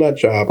a little nut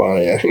job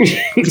on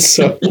you.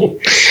 So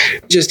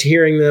just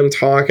hearing them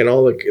talk and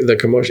all the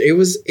commotion,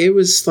 it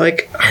was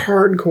like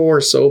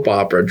hardcore soap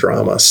opera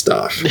drama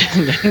stuff.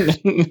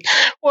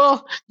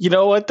 Well, you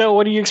know what though?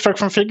 What do you expect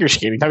from figure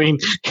skating? I mean,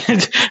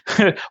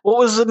 what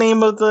was the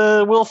name of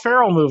the Will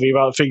Ferrell movie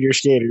about figure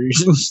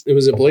skaters? It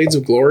was Blades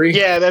of Glory.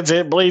 Yeah, that's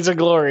it. Blades of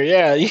Glory.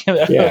 Yeah.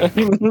 Yeah.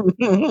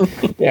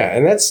 Yeah,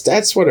 and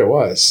that's what it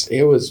was.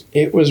 It was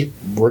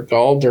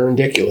all darn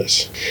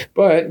ridiculous.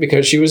 But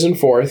because she was in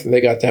fourth,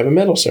 they got to have a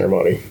medal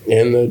ceremony,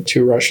 and the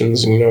two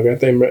Russians,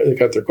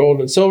 got their gold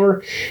and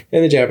silver,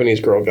 and the Japanese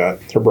girl got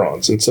her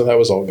bronze, and so that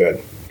was all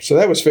good. So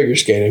that was figure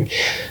skating.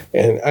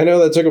 And I know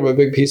that took up a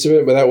big piece of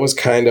it, but that was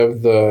kind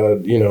of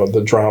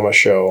the drama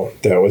show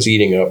that was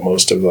eating up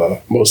most of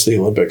the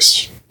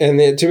Olympics. And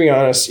then, to be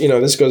honest,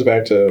 this goes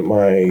back to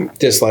my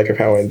dislike of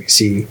how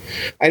NBC,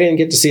 I didn't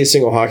get to see a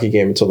single hockey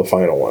game until the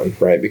final one,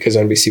 right? Because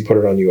NBC put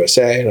it on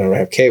USA and I don't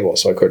have cable,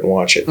 so I couldn't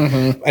watch it.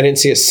 Mm-hmm. I didn't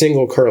see a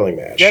single curling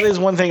match. That is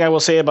one thing I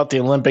will say about the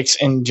Olympics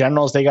in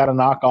general is they got to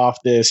knock off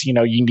this, you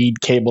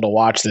need cable to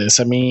watch this.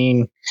 I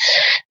mean,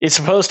 it's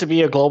supposed to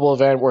be a global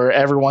event where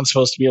everyone's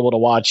supposed to be able to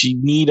watch.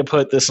 You need to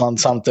put this on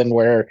something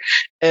where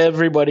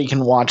everybody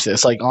can watch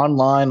this, like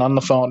online, on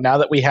the phone. Now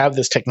that we have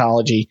this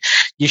technology,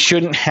 you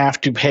shouldn't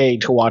have to pay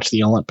to watch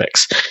the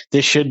Olympics.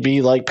 This should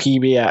be like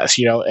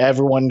PBS.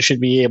 Everyone should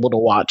be able to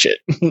watch it.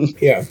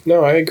 Yeah,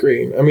 no, I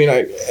agree. I mean,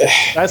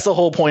 that's the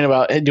whole point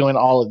about doing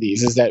all of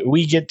these, is that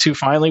we get to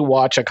finally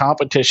watch a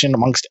competition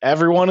amongst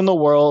everyone in the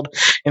world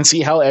and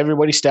see how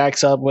everybody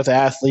stacks up with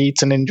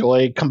athletes and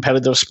enjoy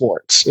competitive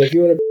sports. If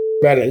you want to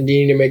about it and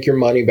you need to make your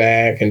money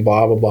back and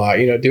blah blah blah,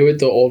 do it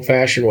the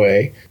old-fashioned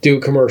way. Do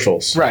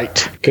commercials,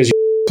 right? Because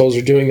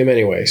are doing them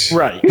anyways,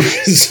 right?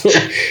 So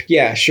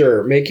yeah,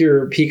 sure, make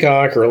your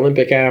Peacock or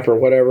Olympic app or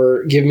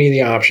whatever, give me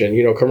the option,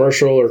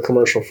 commercial or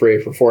commercial free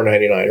for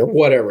 $4.99 or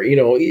whatever.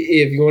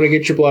 If you want to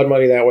get your blood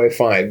money that way,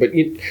 fine, but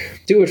you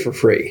do it for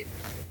free.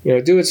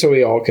 Do it so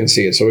we all can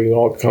see it, so we can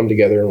all come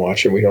together and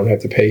watch it. We don't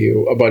have to pay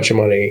you a bunch of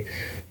money,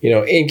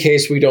 in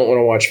case we don't want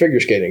to watch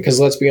figure skating. Because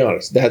let's be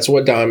honest, that's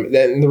what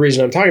the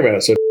reason I'm talking about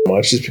it so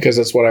much is because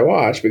that's what I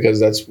watch,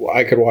 because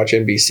I could watch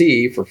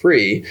NBC for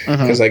free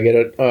because I get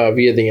it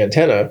via the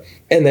antenna,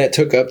 and that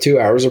took up 2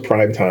 hours of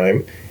prime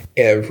time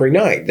every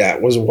night.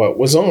 That was what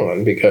was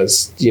on,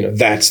 because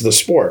that's the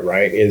sport,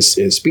 right? Is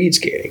speed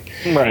skating,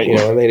 right?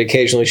 And they'd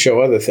occasionally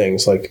show other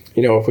things, like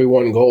if we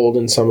won gold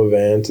in some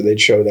event, they'd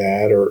show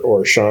that,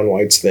 or Shaun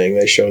White's thing,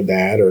 they showed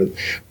that, or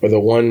the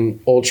one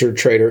ultra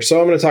trader. So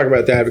I'm going to talk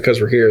about that because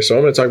we're here. So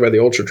I'm going to talk about the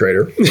ultra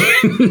trader.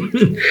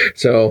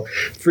 So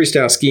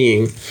freestyle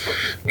skiing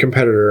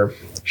competitor.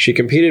 She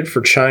competed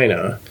for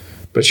China,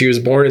 but she was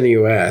born in the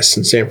U.S.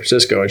 in San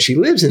Francisco, and she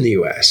lives in the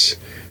U.S.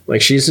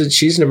 Like she's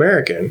an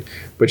American,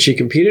 but she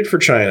competed for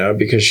China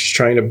because she's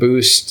trying to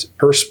boost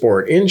her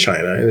sport in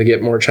China and to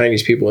get more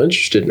Chinese people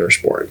interested in her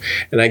sport.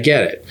 And I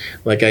get it.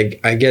 Like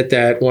I get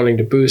that, wanting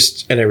to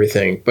boost and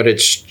everything, but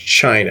it's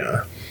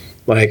China.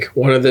 Like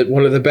one of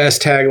the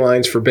best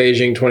taglines for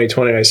Beijing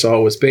 2020 I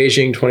saw was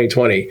Beijing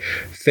 2020.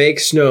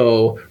 Fake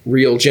snow,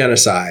 real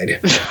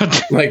genocide.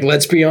 Like,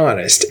 let's be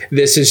honest.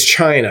 This is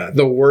China,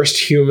 the worst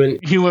human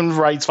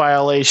rights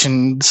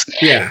violations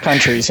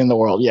countries in the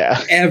world. Yeah.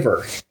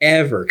 Ever.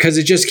 Because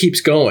it just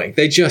keeps going.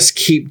 They just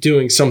keep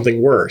doing something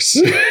worse.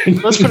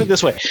 Let's put it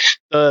this way.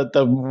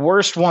 the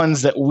worst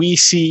ones that we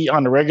see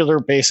on a regular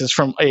basis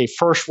from a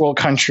first world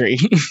country.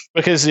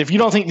 Because if you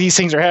don't think these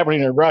things are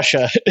happening in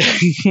Russia.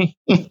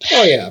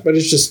 Oh yeah, but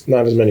it's just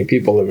not as many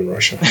people live in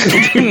Russia.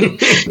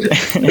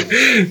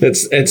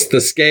 It's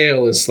the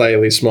scale is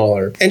slightly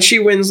smaller. And she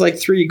wins like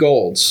 3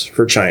 golds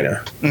for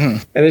China.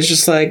 Mm-hmm. And it's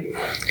just like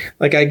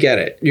I get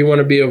it. You want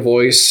to be a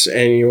voice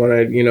and you want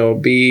to,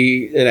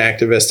 be an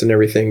activist and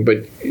everything, but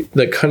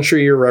the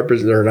country you're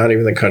representing, or not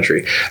even the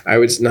country,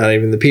 not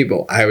even the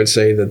people. I would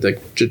say that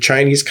the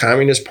Chinese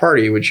Communist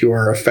Party, which you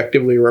are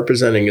effectively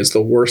representing, is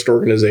the worst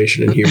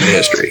organization in human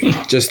history.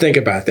 Just think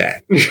about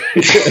that.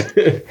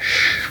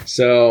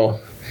 So,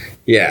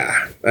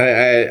 yeah,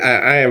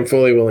 I am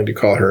fully willing to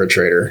call her a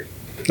traitor.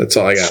 That's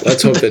all I got.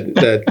 Let's hope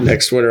that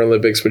next Winter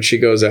Olympics, when she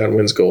goes out and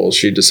wins gold,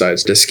 she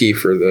decides to ski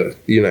for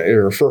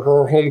or for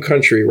her home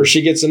country, where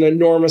she gets an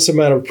enormous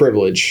amount of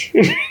privilege,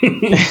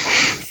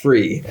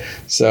 free.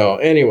 So,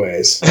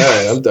 anyways, all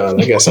right, I'm done.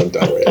 I guess I'm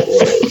done with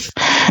it.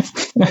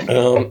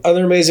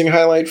 Other amazing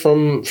highlight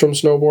from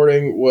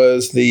snowboarding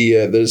was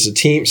there's a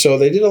team. So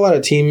they did a lot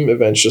of team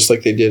events, just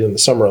like they did in the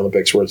Summer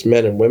Olympics, where it's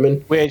men and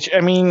women. Which,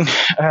 I mean,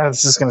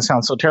 this is going to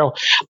sound so terrible.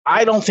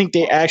 I don't think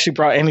they actually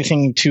brought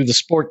anything to the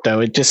sport, though.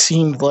 It just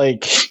seemed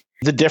like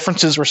the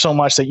differences were so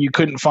much that you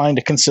couldn't find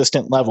a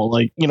consistent level.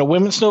 Like,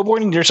 women's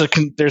snowboarding,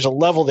 there's a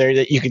level there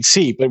that you could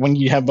see. But when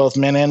you have both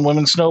men and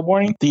women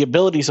snowboarding, the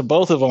abilities of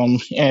both of them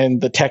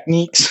and the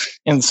techniques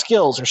and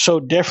skills are so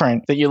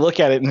different that you look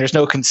at it and there's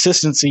no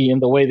consistency in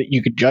the way that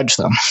you could judge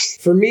them.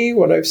 For me,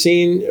 what I've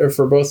seen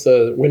for both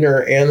the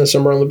Winter and the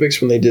Summer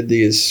Olympics, when they did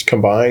these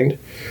combined,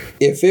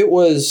 if it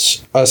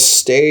was a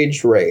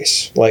staged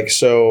race, like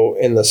so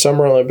in the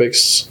Summer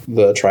Olympics,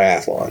 the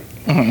triathlon,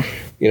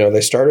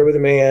 they started with a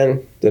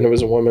man, then it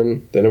was a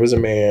woman, then it was a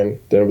man,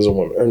 then it was a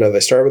woman. Or no, they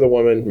started with a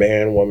woman,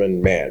 man,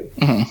 woman, man.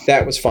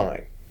 That was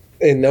fine.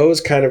 In those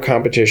kind of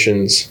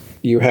competitions,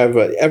 you have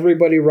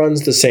everybody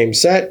runs the same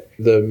set.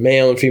 The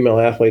male and female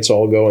athletes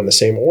all go in the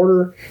same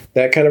order,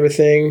 that kind of a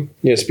thing.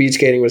 Speed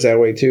skating was that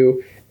way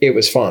too. It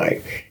was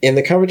fine. In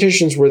the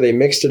competitions where they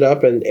mixed it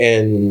up and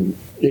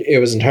it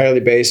was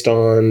entirely based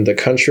on the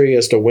country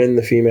as to when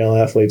the female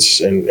athletes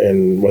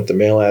and what the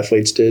male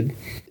athletes did,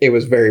 it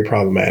was very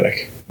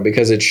problematic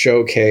because it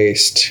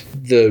showcased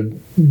the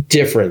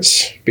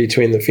difference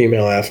between the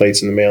female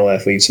athletes and the male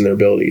athletes and their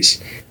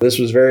abilities. This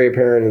was very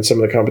apparent in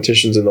some of the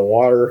competitions in the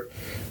water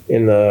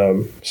in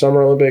the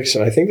Summer Olympics,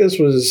 and I think this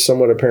was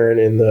somewhat apparent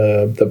in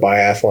the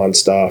biathlon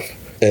stuff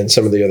and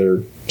some of the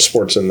other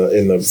sports in the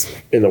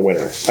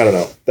winter. I don't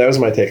know. That was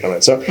my take on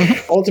it. So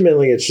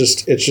ultimately, it's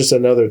just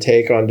another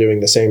take on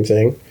doing the same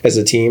thing as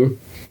a team,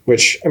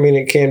 which, I mean,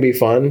 it can be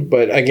fun.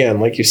 But again,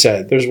 like you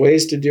said, there's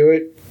ways to do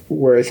it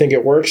where I think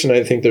it works, and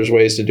I think there's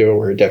ways to do it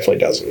where it definitely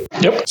doesn't.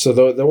 Yep. So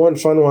the one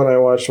fun one I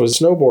watched was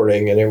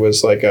snowboarding, and it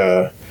was like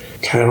it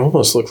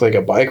almost looked like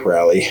a bike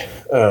rally,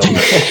 a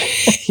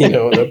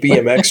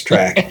BMX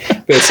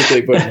track,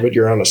 basically, but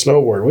you're on a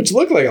snowboard, which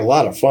looked like a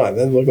lot of fun.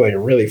 That looked like a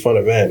really fun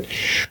event.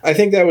 I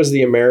think that was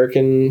the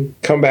American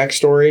comeback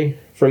story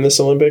from this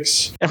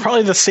Olympics. And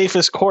probably the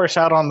safest course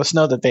out on the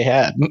snow that they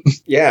had.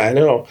 Yeah, I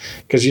know,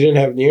 because you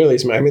didn't have nearly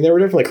as many. I mean, there were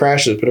definitely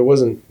crashes, but it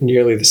wasn't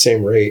nearly the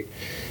same rate.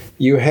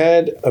 You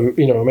had, a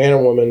man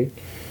and woman,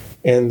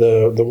 and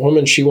the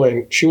woman, she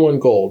won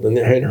gold in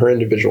her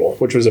individual,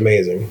 which was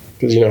amazing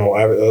because,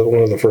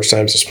 one of the first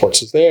times the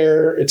sports is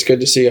there. It's good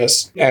to see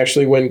us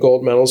actually win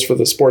gold medals for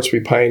the sports we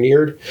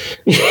pioneered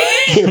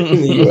here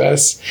in the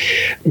U.S.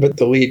 But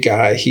the lead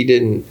guy, he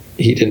didn't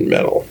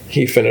medal.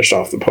 He finished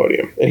off the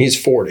podium, and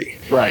he's 40.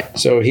 Right.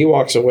 So he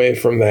walks away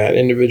from that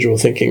individual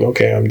thinking,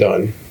 okay, I'm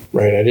done.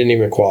 Right. I didn't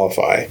even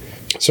qualify.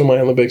 So my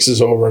Olympics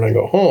is over and I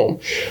go home.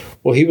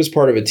 Well, he was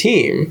part of a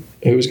team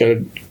who was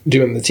going to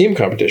do in the team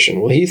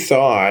competition. Well, he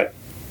thought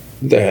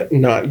that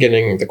not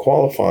getting the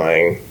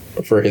qualifying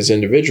for his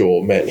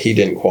individual meant he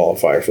didn't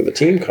qualify for the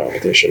team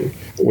competition,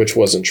 which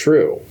wasn't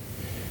true.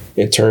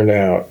 It turned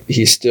out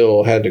he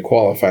still had to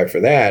qualify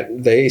for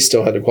that. They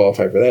still had to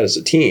qualify for that as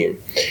a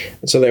team.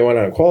 And so they went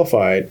out and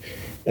qualified,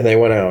 and they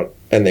went out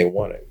and they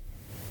won it.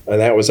 And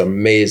that was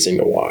amazing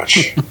to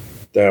watch.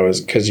 That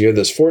was because you had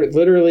this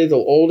literally the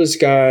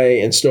oldest guy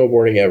in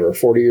snowboarding ever,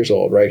 40 years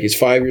old, right? He's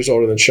 5 years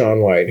older than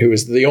Shaun White, who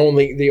was the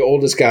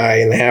oldest guy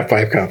in the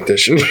halfpipe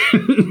competition,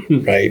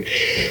 right?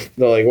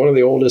 One of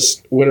the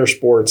oldest winter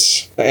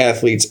sports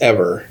athletes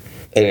ever.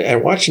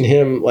 And watching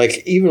him,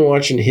 even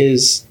watching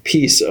his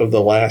piece of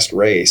the last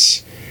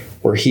race,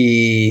 where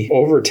he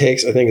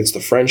overtakes, I think it's the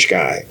French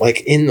guy,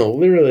 in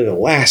literally the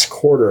last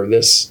quarter of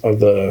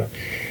the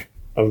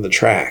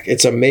track.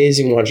 It's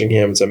amazing watching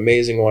him. It's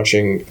amazing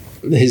watching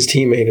his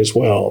teammate as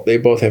well. They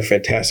both have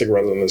fantastic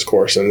runs on this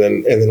course, and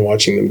then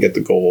watching them get the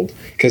gold,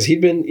 because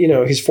he'd been,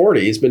 he's 40.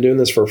 He's been doing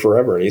this for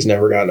forever, and he's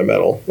never gotten a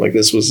medal.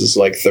 This was his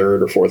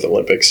third or fourth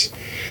Olympics,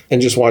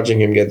 and just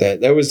watching him get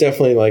that was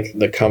definitely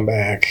the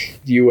comeback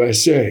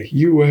USA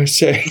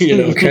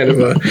kind of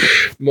a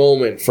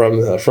moment from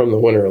the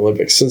Winter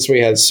Olympics, since we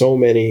had so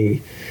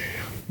many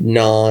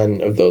none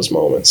of those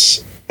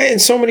moments.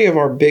 And so many of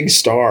our big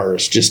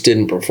stars just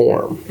didn't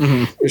perform.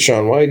 Mm-hmm.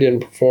 Shaun White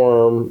didn't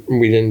perform.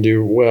 We didn't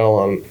do well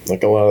on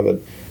like a lot of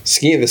the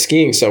skiing. The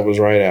skiing stuff was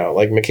right out.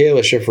 Like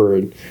Michaela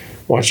Schiffer,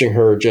 watching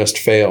her just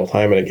fail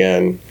time and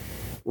again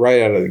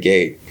right out of the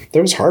gate.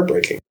 That was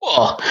heartbreaking.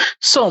 Well,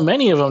 so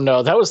many of them,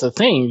 though. That was the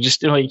thing.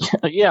 Just like,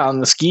 yeah, on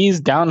the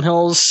skis,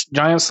 downhills,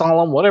 giant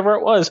slalom, whatever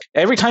it was.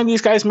 Every time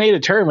these guys made a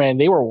turn, man,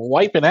 they were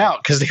wiping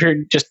out because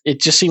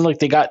it just seemed like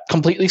they got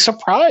completely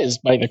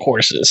surprised by the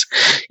courses,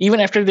 even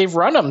after they've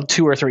run them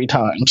 2 or 3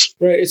 times.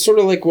 Right. It's sort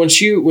of like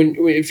if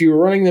you were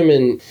running them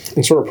in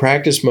sort of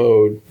practice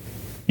mode,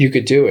 you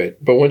could do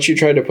it. But once you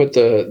tried to put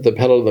the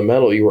pedal to the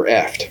metal, you were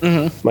effed.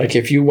 Mm-hmm. Like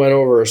if you went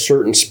over a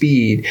certain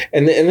speed,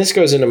 and this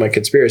goes into my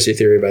conspiracy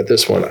theory about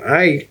this one.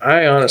 I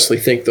honestly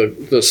think the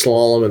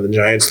slalom and the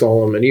giant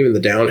slalom and even the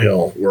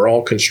downhill were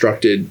all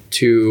constructed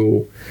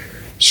to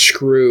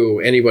screw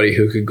anybody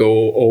who could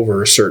go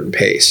over a certain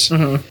pace.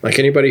 Mm-hmm. Like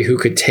anybody who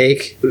could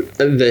take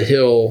the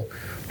hill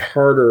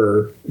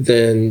harder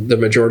than the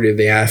majority of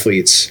the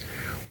athletes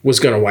was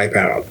going to wipe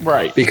out.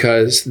 Right.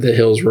 Because the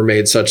hills were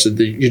made such that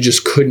you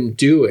just couldn't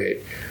do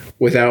it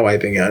without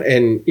wiping out.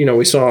 And,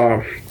 we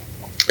saw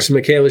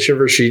Michaela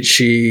Schiffer,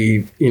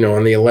 she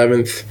on the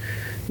 11th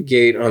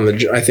gate on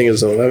the, I think it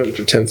was the 11th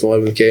or 10th,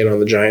 11th gate on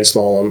the giant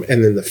slalom,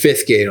 and then the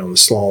 5th gate on the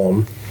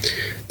slalom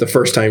the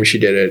first time she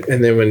did it.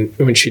 And then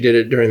when she did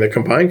it during the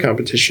combined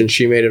competition,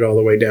 she made it all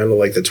the way down to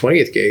like the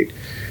 20th gate.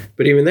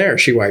 But even there,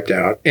 she wiped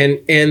out.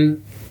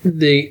 And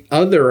the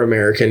other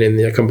American in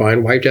the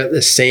combined wiped out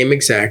the same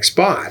exact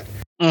spot.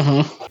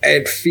 Mm-hmm.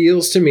 It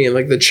feels to me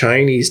like the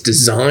Chinese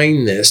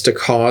designed this to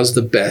cause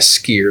the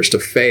best skiers to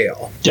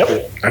fail.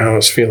 Yep. I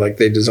almost feel like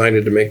they designed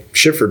it to make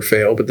Schiffer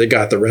fail, but they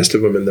got the rest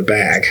of them in the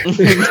bag.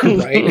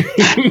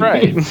 Right?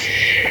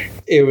 Right.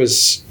 It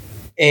was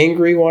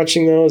angry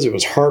watching those. It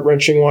was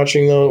heart-wrenching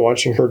watching those,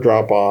 watching her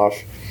drop off.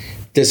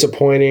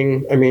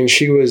 Disappointing. I mean,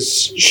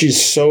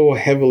 she's so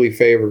heavily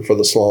favored for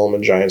the slalom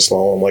and giant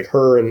slalom. Like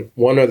her and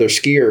one other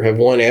skier have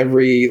won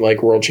every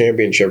like world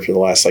championship for the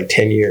last like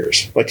 10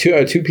 years. Like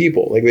two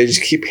people. Like they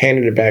just keep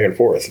handing it back and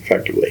forth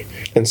effectively.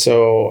 And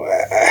so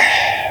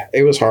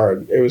it was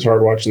hard. It was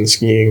hard watching the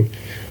skiing.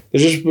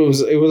 It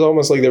was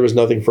almost like there was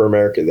nothing for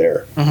America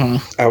there.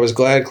 Mm-hmm. I was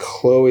glad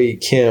Chloe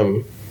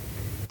Kim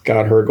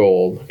got her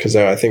gold because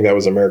I think that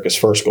was America's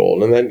first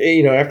gold. And then,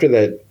 after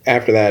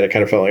that, it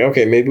kind of felt like,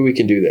 okay, maybe we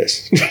can do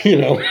this.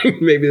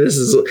 Maybe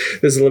this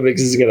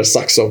Olympics is going to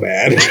suck so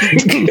bad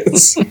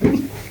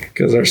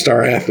because our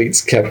star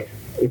athletes kept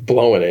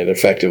blowing it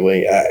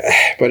effectively.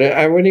 But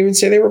I wouldn't even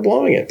say they were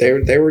blowing it.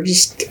 They were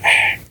just,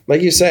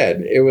 like you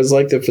said, it was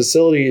like the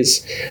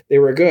facilities, they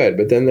were good,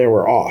 but then they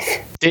were off.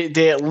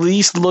 They at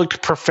least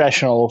looked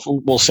professional,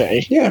 we'll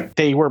say. Yeah.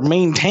 They were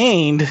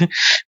maintained,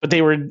 but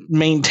they were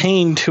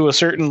maintained to a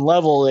certain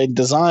level and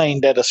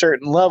designed at a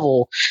certain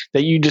level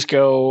that you just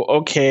go,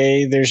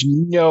 okay, there's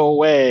no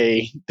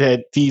way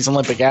that these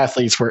Olympic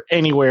athletes were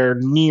anywhere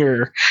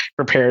near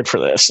prepared for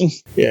this.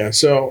 Yeah.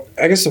 So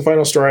I guess the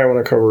final story I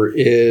want to cover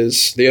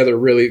is the other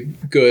really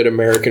good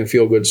American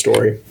feel-good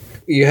story.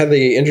 You had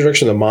the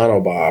introduction of the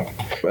monobob,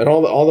 and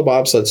all the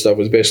bobsled stuff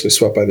was basically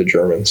swept by the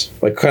Germans.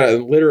 Like kind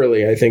of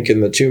literally, I think in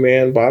the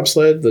 2-man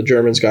bobsled, the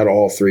Germans got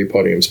all 3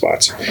 podium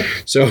spots.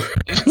 So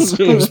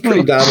it was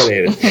pretty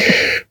dominated.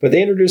 But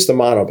they introduced the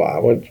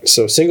monobob.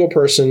 So single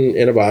person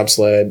in a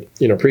bobsled.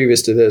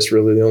 Previous to this,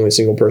 really the only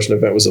single person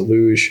event was a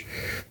luge,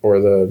 or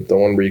the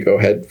one where you go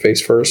head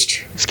face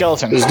first.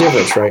 Skeleton. There's a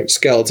difference, right?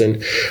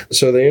 Skeleton.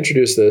 So they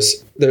introduced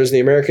this. There's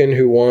the American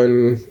who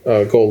won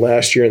gold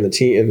last year in the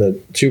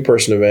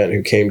 2-person event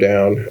who came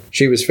down.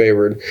 She was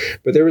favored.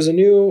 But there was a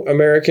new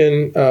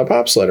American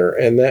bobsledder,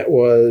 and that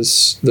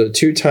was the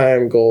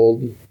 2-time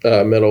gold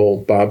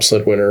medal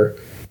bobsled winner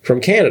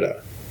from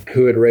Canada,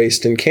 who had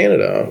raced in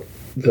Canada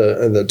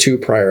the 2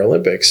 prior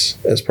Olympics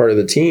as part of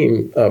the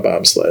team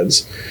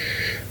bobsleds.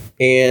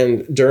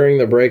 And during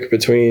the break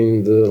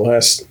between the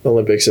last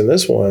Olympics and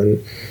this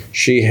one,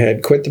 she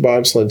had quit the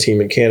bobsled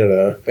team in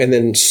Canada and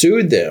then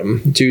sued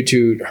them due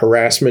to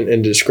harassment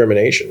and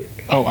discrimination.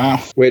 Oh, wow.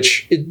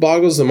 Which, it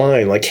boggles the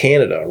mind, like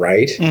Canada,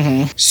 right?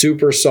 Mm-hmm.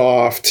 Super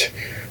soft,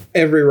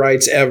 every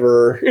rights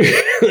ever.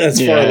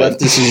 That's far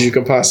leftist as you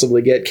can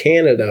possibly get.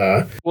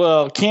 Canada.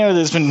 Well,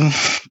 Canada's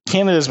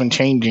been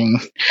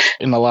changing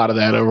in a lot of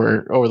that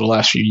over the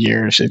last few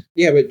years.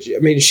 Yeah, but I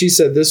mean, she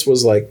said this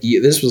was like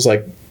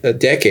a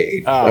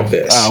decade of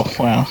this. Oh,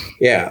 wow.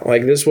 Yeah,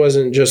 like this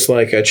wasn't just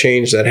like a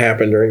change that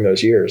happened during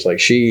those years. Like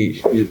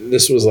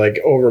this was like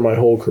over my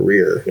whole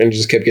career and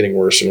just kept getting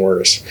worse and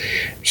worse.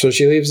 So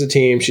she leaves the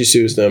team, she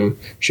sues them.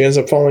 She ends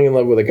up falling in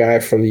love with a guy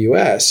from the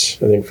U.S.,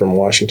 I think from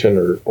Washington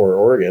or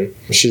Oregon.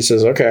 She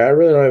says, okay, I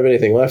really don't have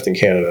anything left in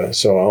Canada,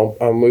 so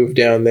I'll move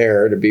down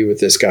there to be with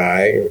this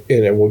guy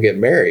and then we'll get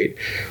married.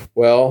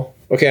 Well,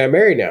 okay, I'm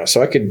married now,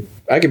 so I could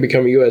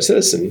become a U.S.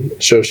 citizen.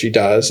 So she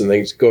does, and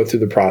they go through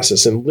the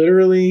process. And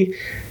literally,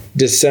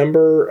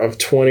 December of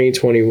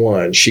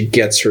 2021, she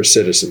gets her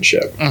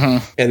citizenship. Uh-huh.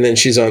 And then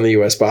she's on the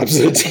U.S.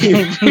 bobsled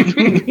team.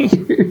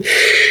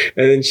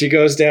 And then she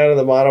goes down to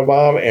the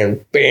monobomb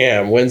and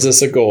bam, wins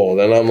us a gold.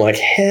 And I'm like,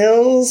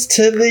 hells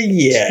to the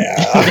yeah.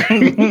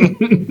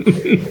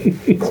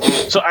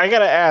 So I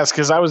gotta ask,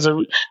 because I was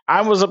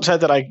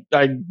upset that I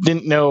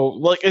didn't know,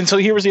 like, and so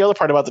here was the other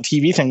part about the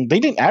TV thing. They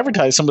didn't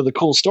advertise some of the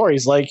cool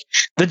stories, like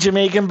the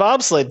Jamaican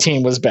bobsled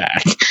team was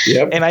back.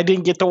 Yep. And I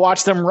didn't get to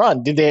watch them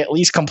run. Did they at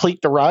least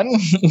complete the run?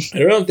 I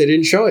don't know. They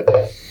didn't show it.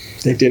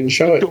 They didn't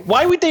show it.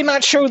 Why would they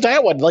not show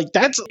that one? Like,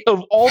 that's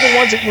of all the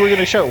ones that you were going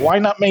to show. Why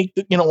not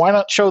why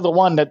not show the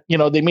one that,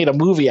 they made a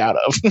movie out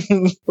of?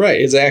 Right,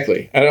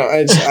 exactly.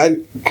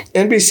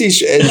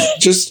 NBC it's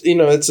just,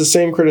 it's the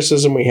same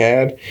criticism we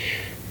had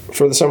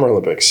for the Summer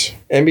Olympics.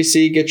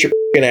 NBC, get your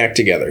act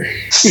together.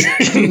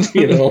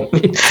 Do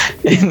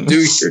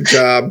your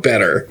job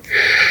better.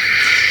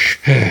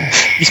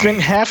 You spent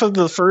half of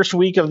the first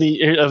week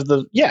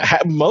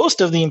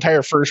most of the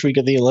entire first week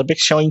of the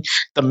Olympics showing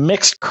the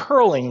mixed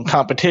curling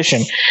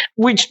competition,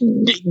 which,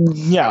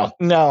 that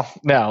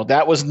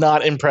was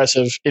not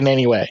impressive in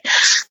any way.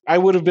 I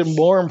would have been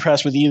more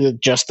impressed with either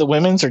just the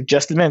women's or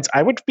just the men's.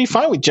 I would be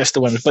fine with just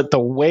the women's, but the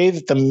way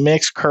that the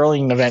mixed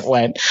curling event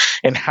went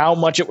and how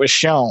much it was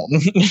shown.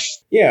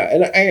 Yeah,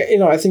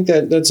 and I think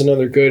that's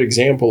another good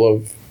example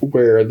of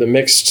where the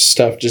mixed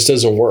stuff just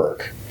doesn't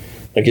work.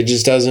 Like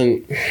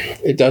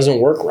it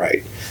doesn't work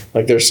right.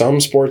 Like there's some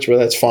sports where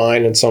that's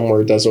fine and some where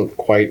it doesn't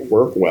quite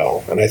work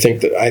well. And I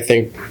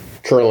think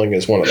curling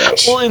is one of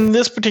those. Well, in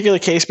this particular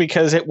case,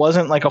 because it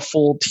wasn't like a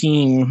full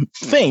team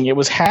thing, it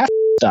was half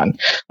done.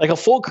 Like a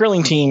full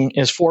curling team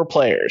is 4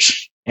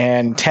 players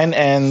and 10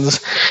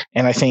 ends,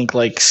 and I think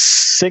like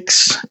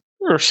 6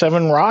 or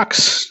 7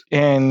 rocks.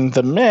 In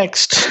the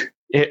mixed,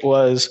 it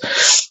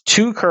was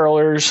 2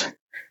 curlers,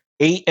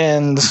 8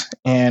 ends,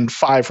 and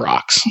 5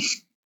 rocks.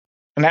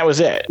 And that was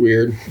it.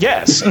 Weird.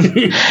 Yes.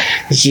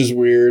 It's just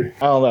weird.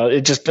 I don't know.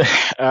 It just,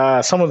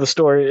 some of the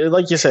story,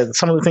 like you said,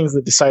 some of the things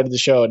that decided to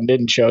show and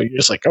didn't show, you're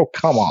just like, oh,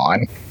 come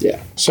on.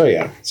 Yeah. So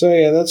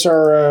that's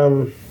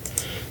our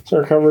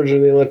coverage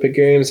of the Olympic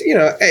Games.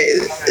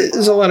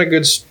 There's a lot of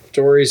good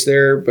stories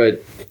there,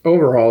 but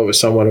overall it was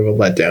somewhat of a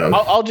letdown.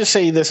 I'll just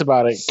say this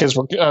about it, because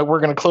we're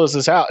going to close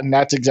this out, and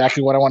that's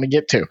exactly what I want to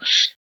get to.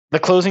 The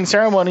closing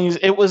ceremonies,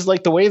 it was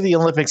like the way the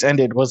Olympics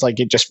ended was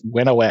like it just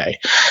went away.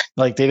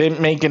 Like they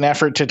didn't make an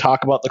effort to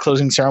talk about the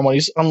closing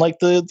ceremonies, unlike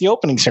the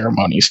opening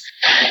ceremonies.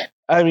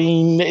 I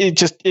mean,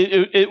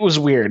 it was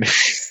weird.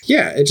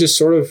 Yeah, it just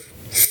sort of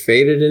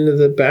faded into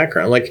the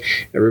background. Like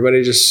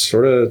everybody just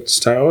sort of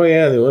stopped, oh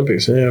yeah, the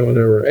Olympics, yeah,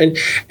 whatever. And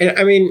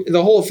I mean,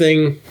 the whole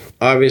thing,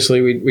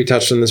 obviously we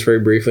touched on this very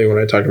briefly when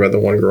I talked about the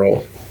one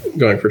girl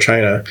going for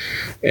China.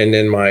 And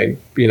then my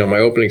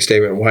opening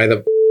statement, why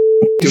the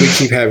do we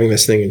keep having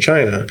this thing in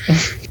China?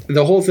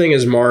 The whole thing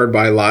is marred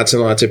by lots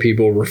and lots of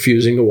people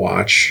refusing to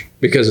watch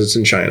because it's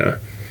in China.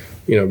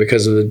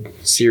 Because of the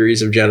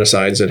series of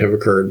genocides that have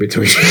occurred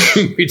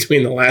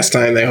between the last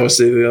time they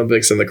hosted the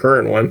Olympics and the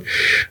current one,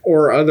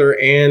 or other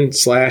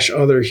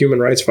human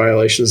rights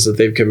violations that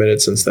they've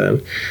committed since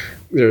then.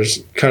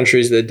 There's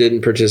countries that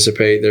didn't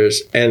participate.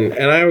 And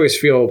I always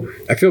feel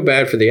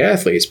bad for the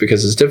athletes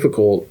because it's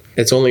difficult.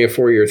 It's only a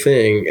 4-year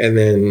thing, and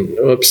then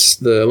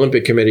the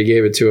Olympic Committee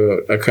gave it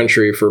to a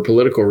country for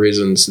political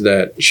reasons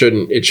that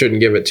shouldn't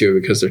give it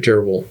to because they're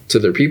terrible to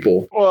their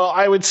people. Well,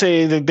 I would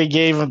say that they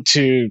gave it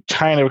to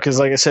China because,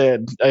 like I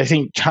said, I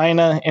think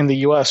China and the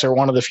U.S. are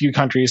one of the few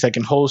countries that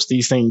can host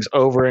these things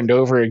over and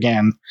over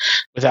again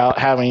without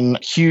having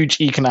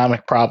huge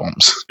economic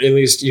problems. At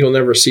least you'll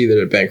never see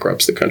that it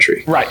bankrupts the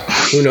country. Right.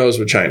 Who knows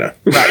with China?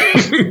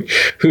 Right.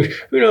 Who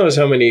knows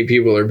how many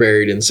people are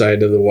buried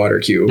inside of the water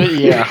cube?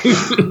 Yeah.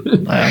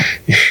 Wow.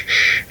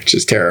 Which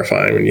is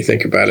terrifying when you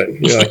think about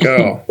it. You're like,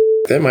 oh,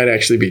 that might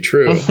actually be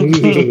true.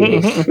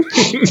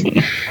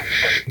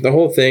 The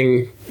whole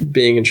thing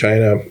being in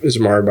China is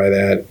marred by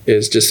that,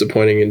 is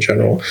disappointing in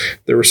general.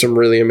 There were some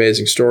really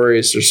amazing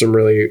stories. There's some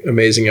really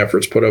amazing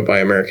efforts put up by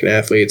American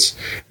athletes.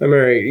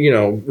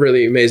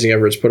 Really amazing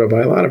efforts put up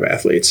by a lot of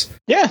athletes.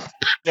 Yeah.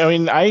 I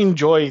mean, I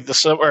enjoy the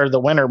summer or the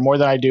winter more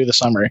than I do the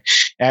summer.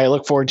 And I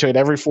look forward to it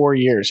every 4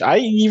 years.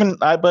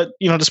 But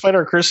despite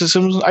our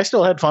criticisms, I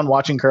still had fun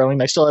watching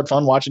curling. I still had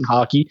fun watching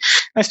hockey.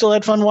 I still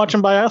had fun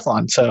watching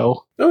biathlon.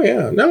 So. Oh,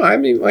 yeah. No, I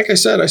mean, like I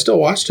said, I still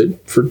watched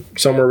it for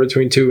somewhere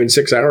between 2 and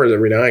 6 hours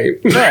every night.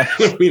 Yeah.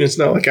 I mean, it's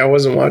not like I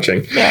wasn't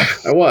watching. Yeah.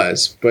 I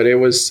was, but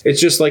it's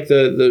just like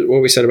the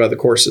what we said about the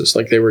courses.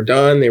 Like they were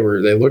done, they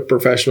looked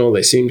professional,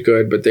 they seemed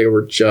good, but they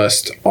were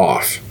just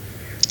off.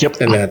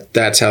 Yep. And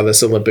that's how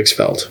this Olympics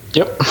felt.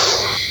 Yep.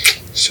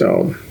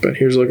 So, but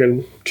here's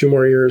looking 2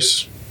 more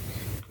years.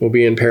 We'll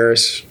be in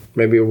Paris.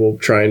 Maybe we'll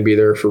try and be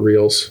there for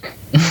reals.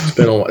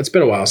 It's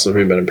been a while since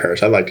we've been in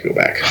Paris. I'd like to go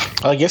back.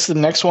 I guess the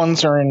next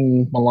ones are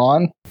in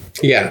Milan.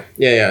 Yeah,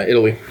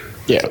 Italy.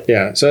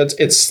 Yeah. So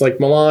it's like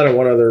Milan and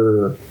one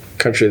other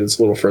country that's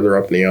a little further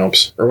up in the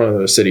Alps, or one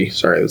other city,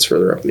 that's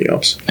further up in the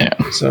Alps. Yeah.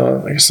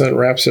 So I guess that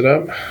wraps it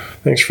up.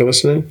 Thanks for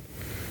listening.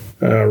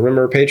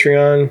 Remember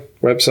Patreon,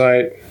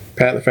 website,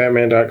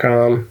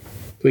 patthefatman.com.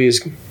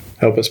 Please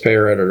help us pay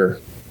our editor.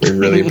 We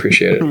really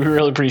appreciate it. We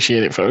really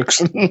appreciate it,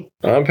 folks.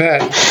 I'm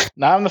Pat.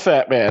 Now I'm the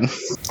fat man.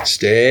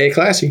 Stay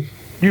classy.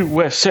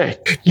 USA.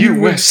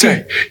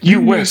 USA.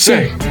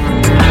 USA.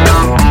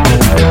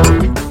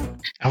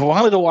 I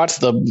wanted to watch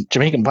the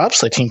Jamaican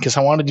bobsled team because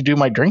I wanted to do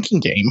my drinking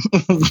game.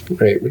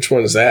 Wait, which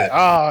one is that?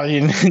 Oh,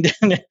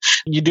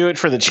 you do it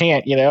for the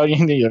chant,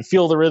 you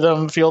feel the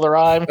rhythm, feel the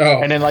rhyme.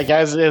 Oh. And then like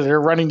as they're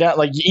running down,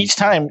 like each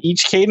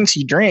cadence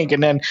you drink,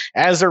 and then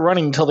as they're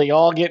running until they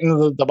all get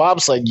into the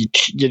bobsled, you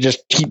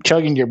just keep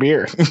chugging your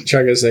beer.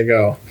 Chug as they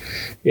go.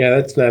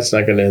 Yeah, that's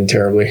not going to end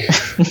terribly.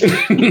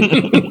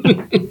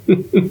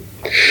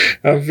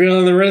 I'm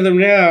feeling the rhythm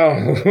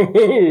now.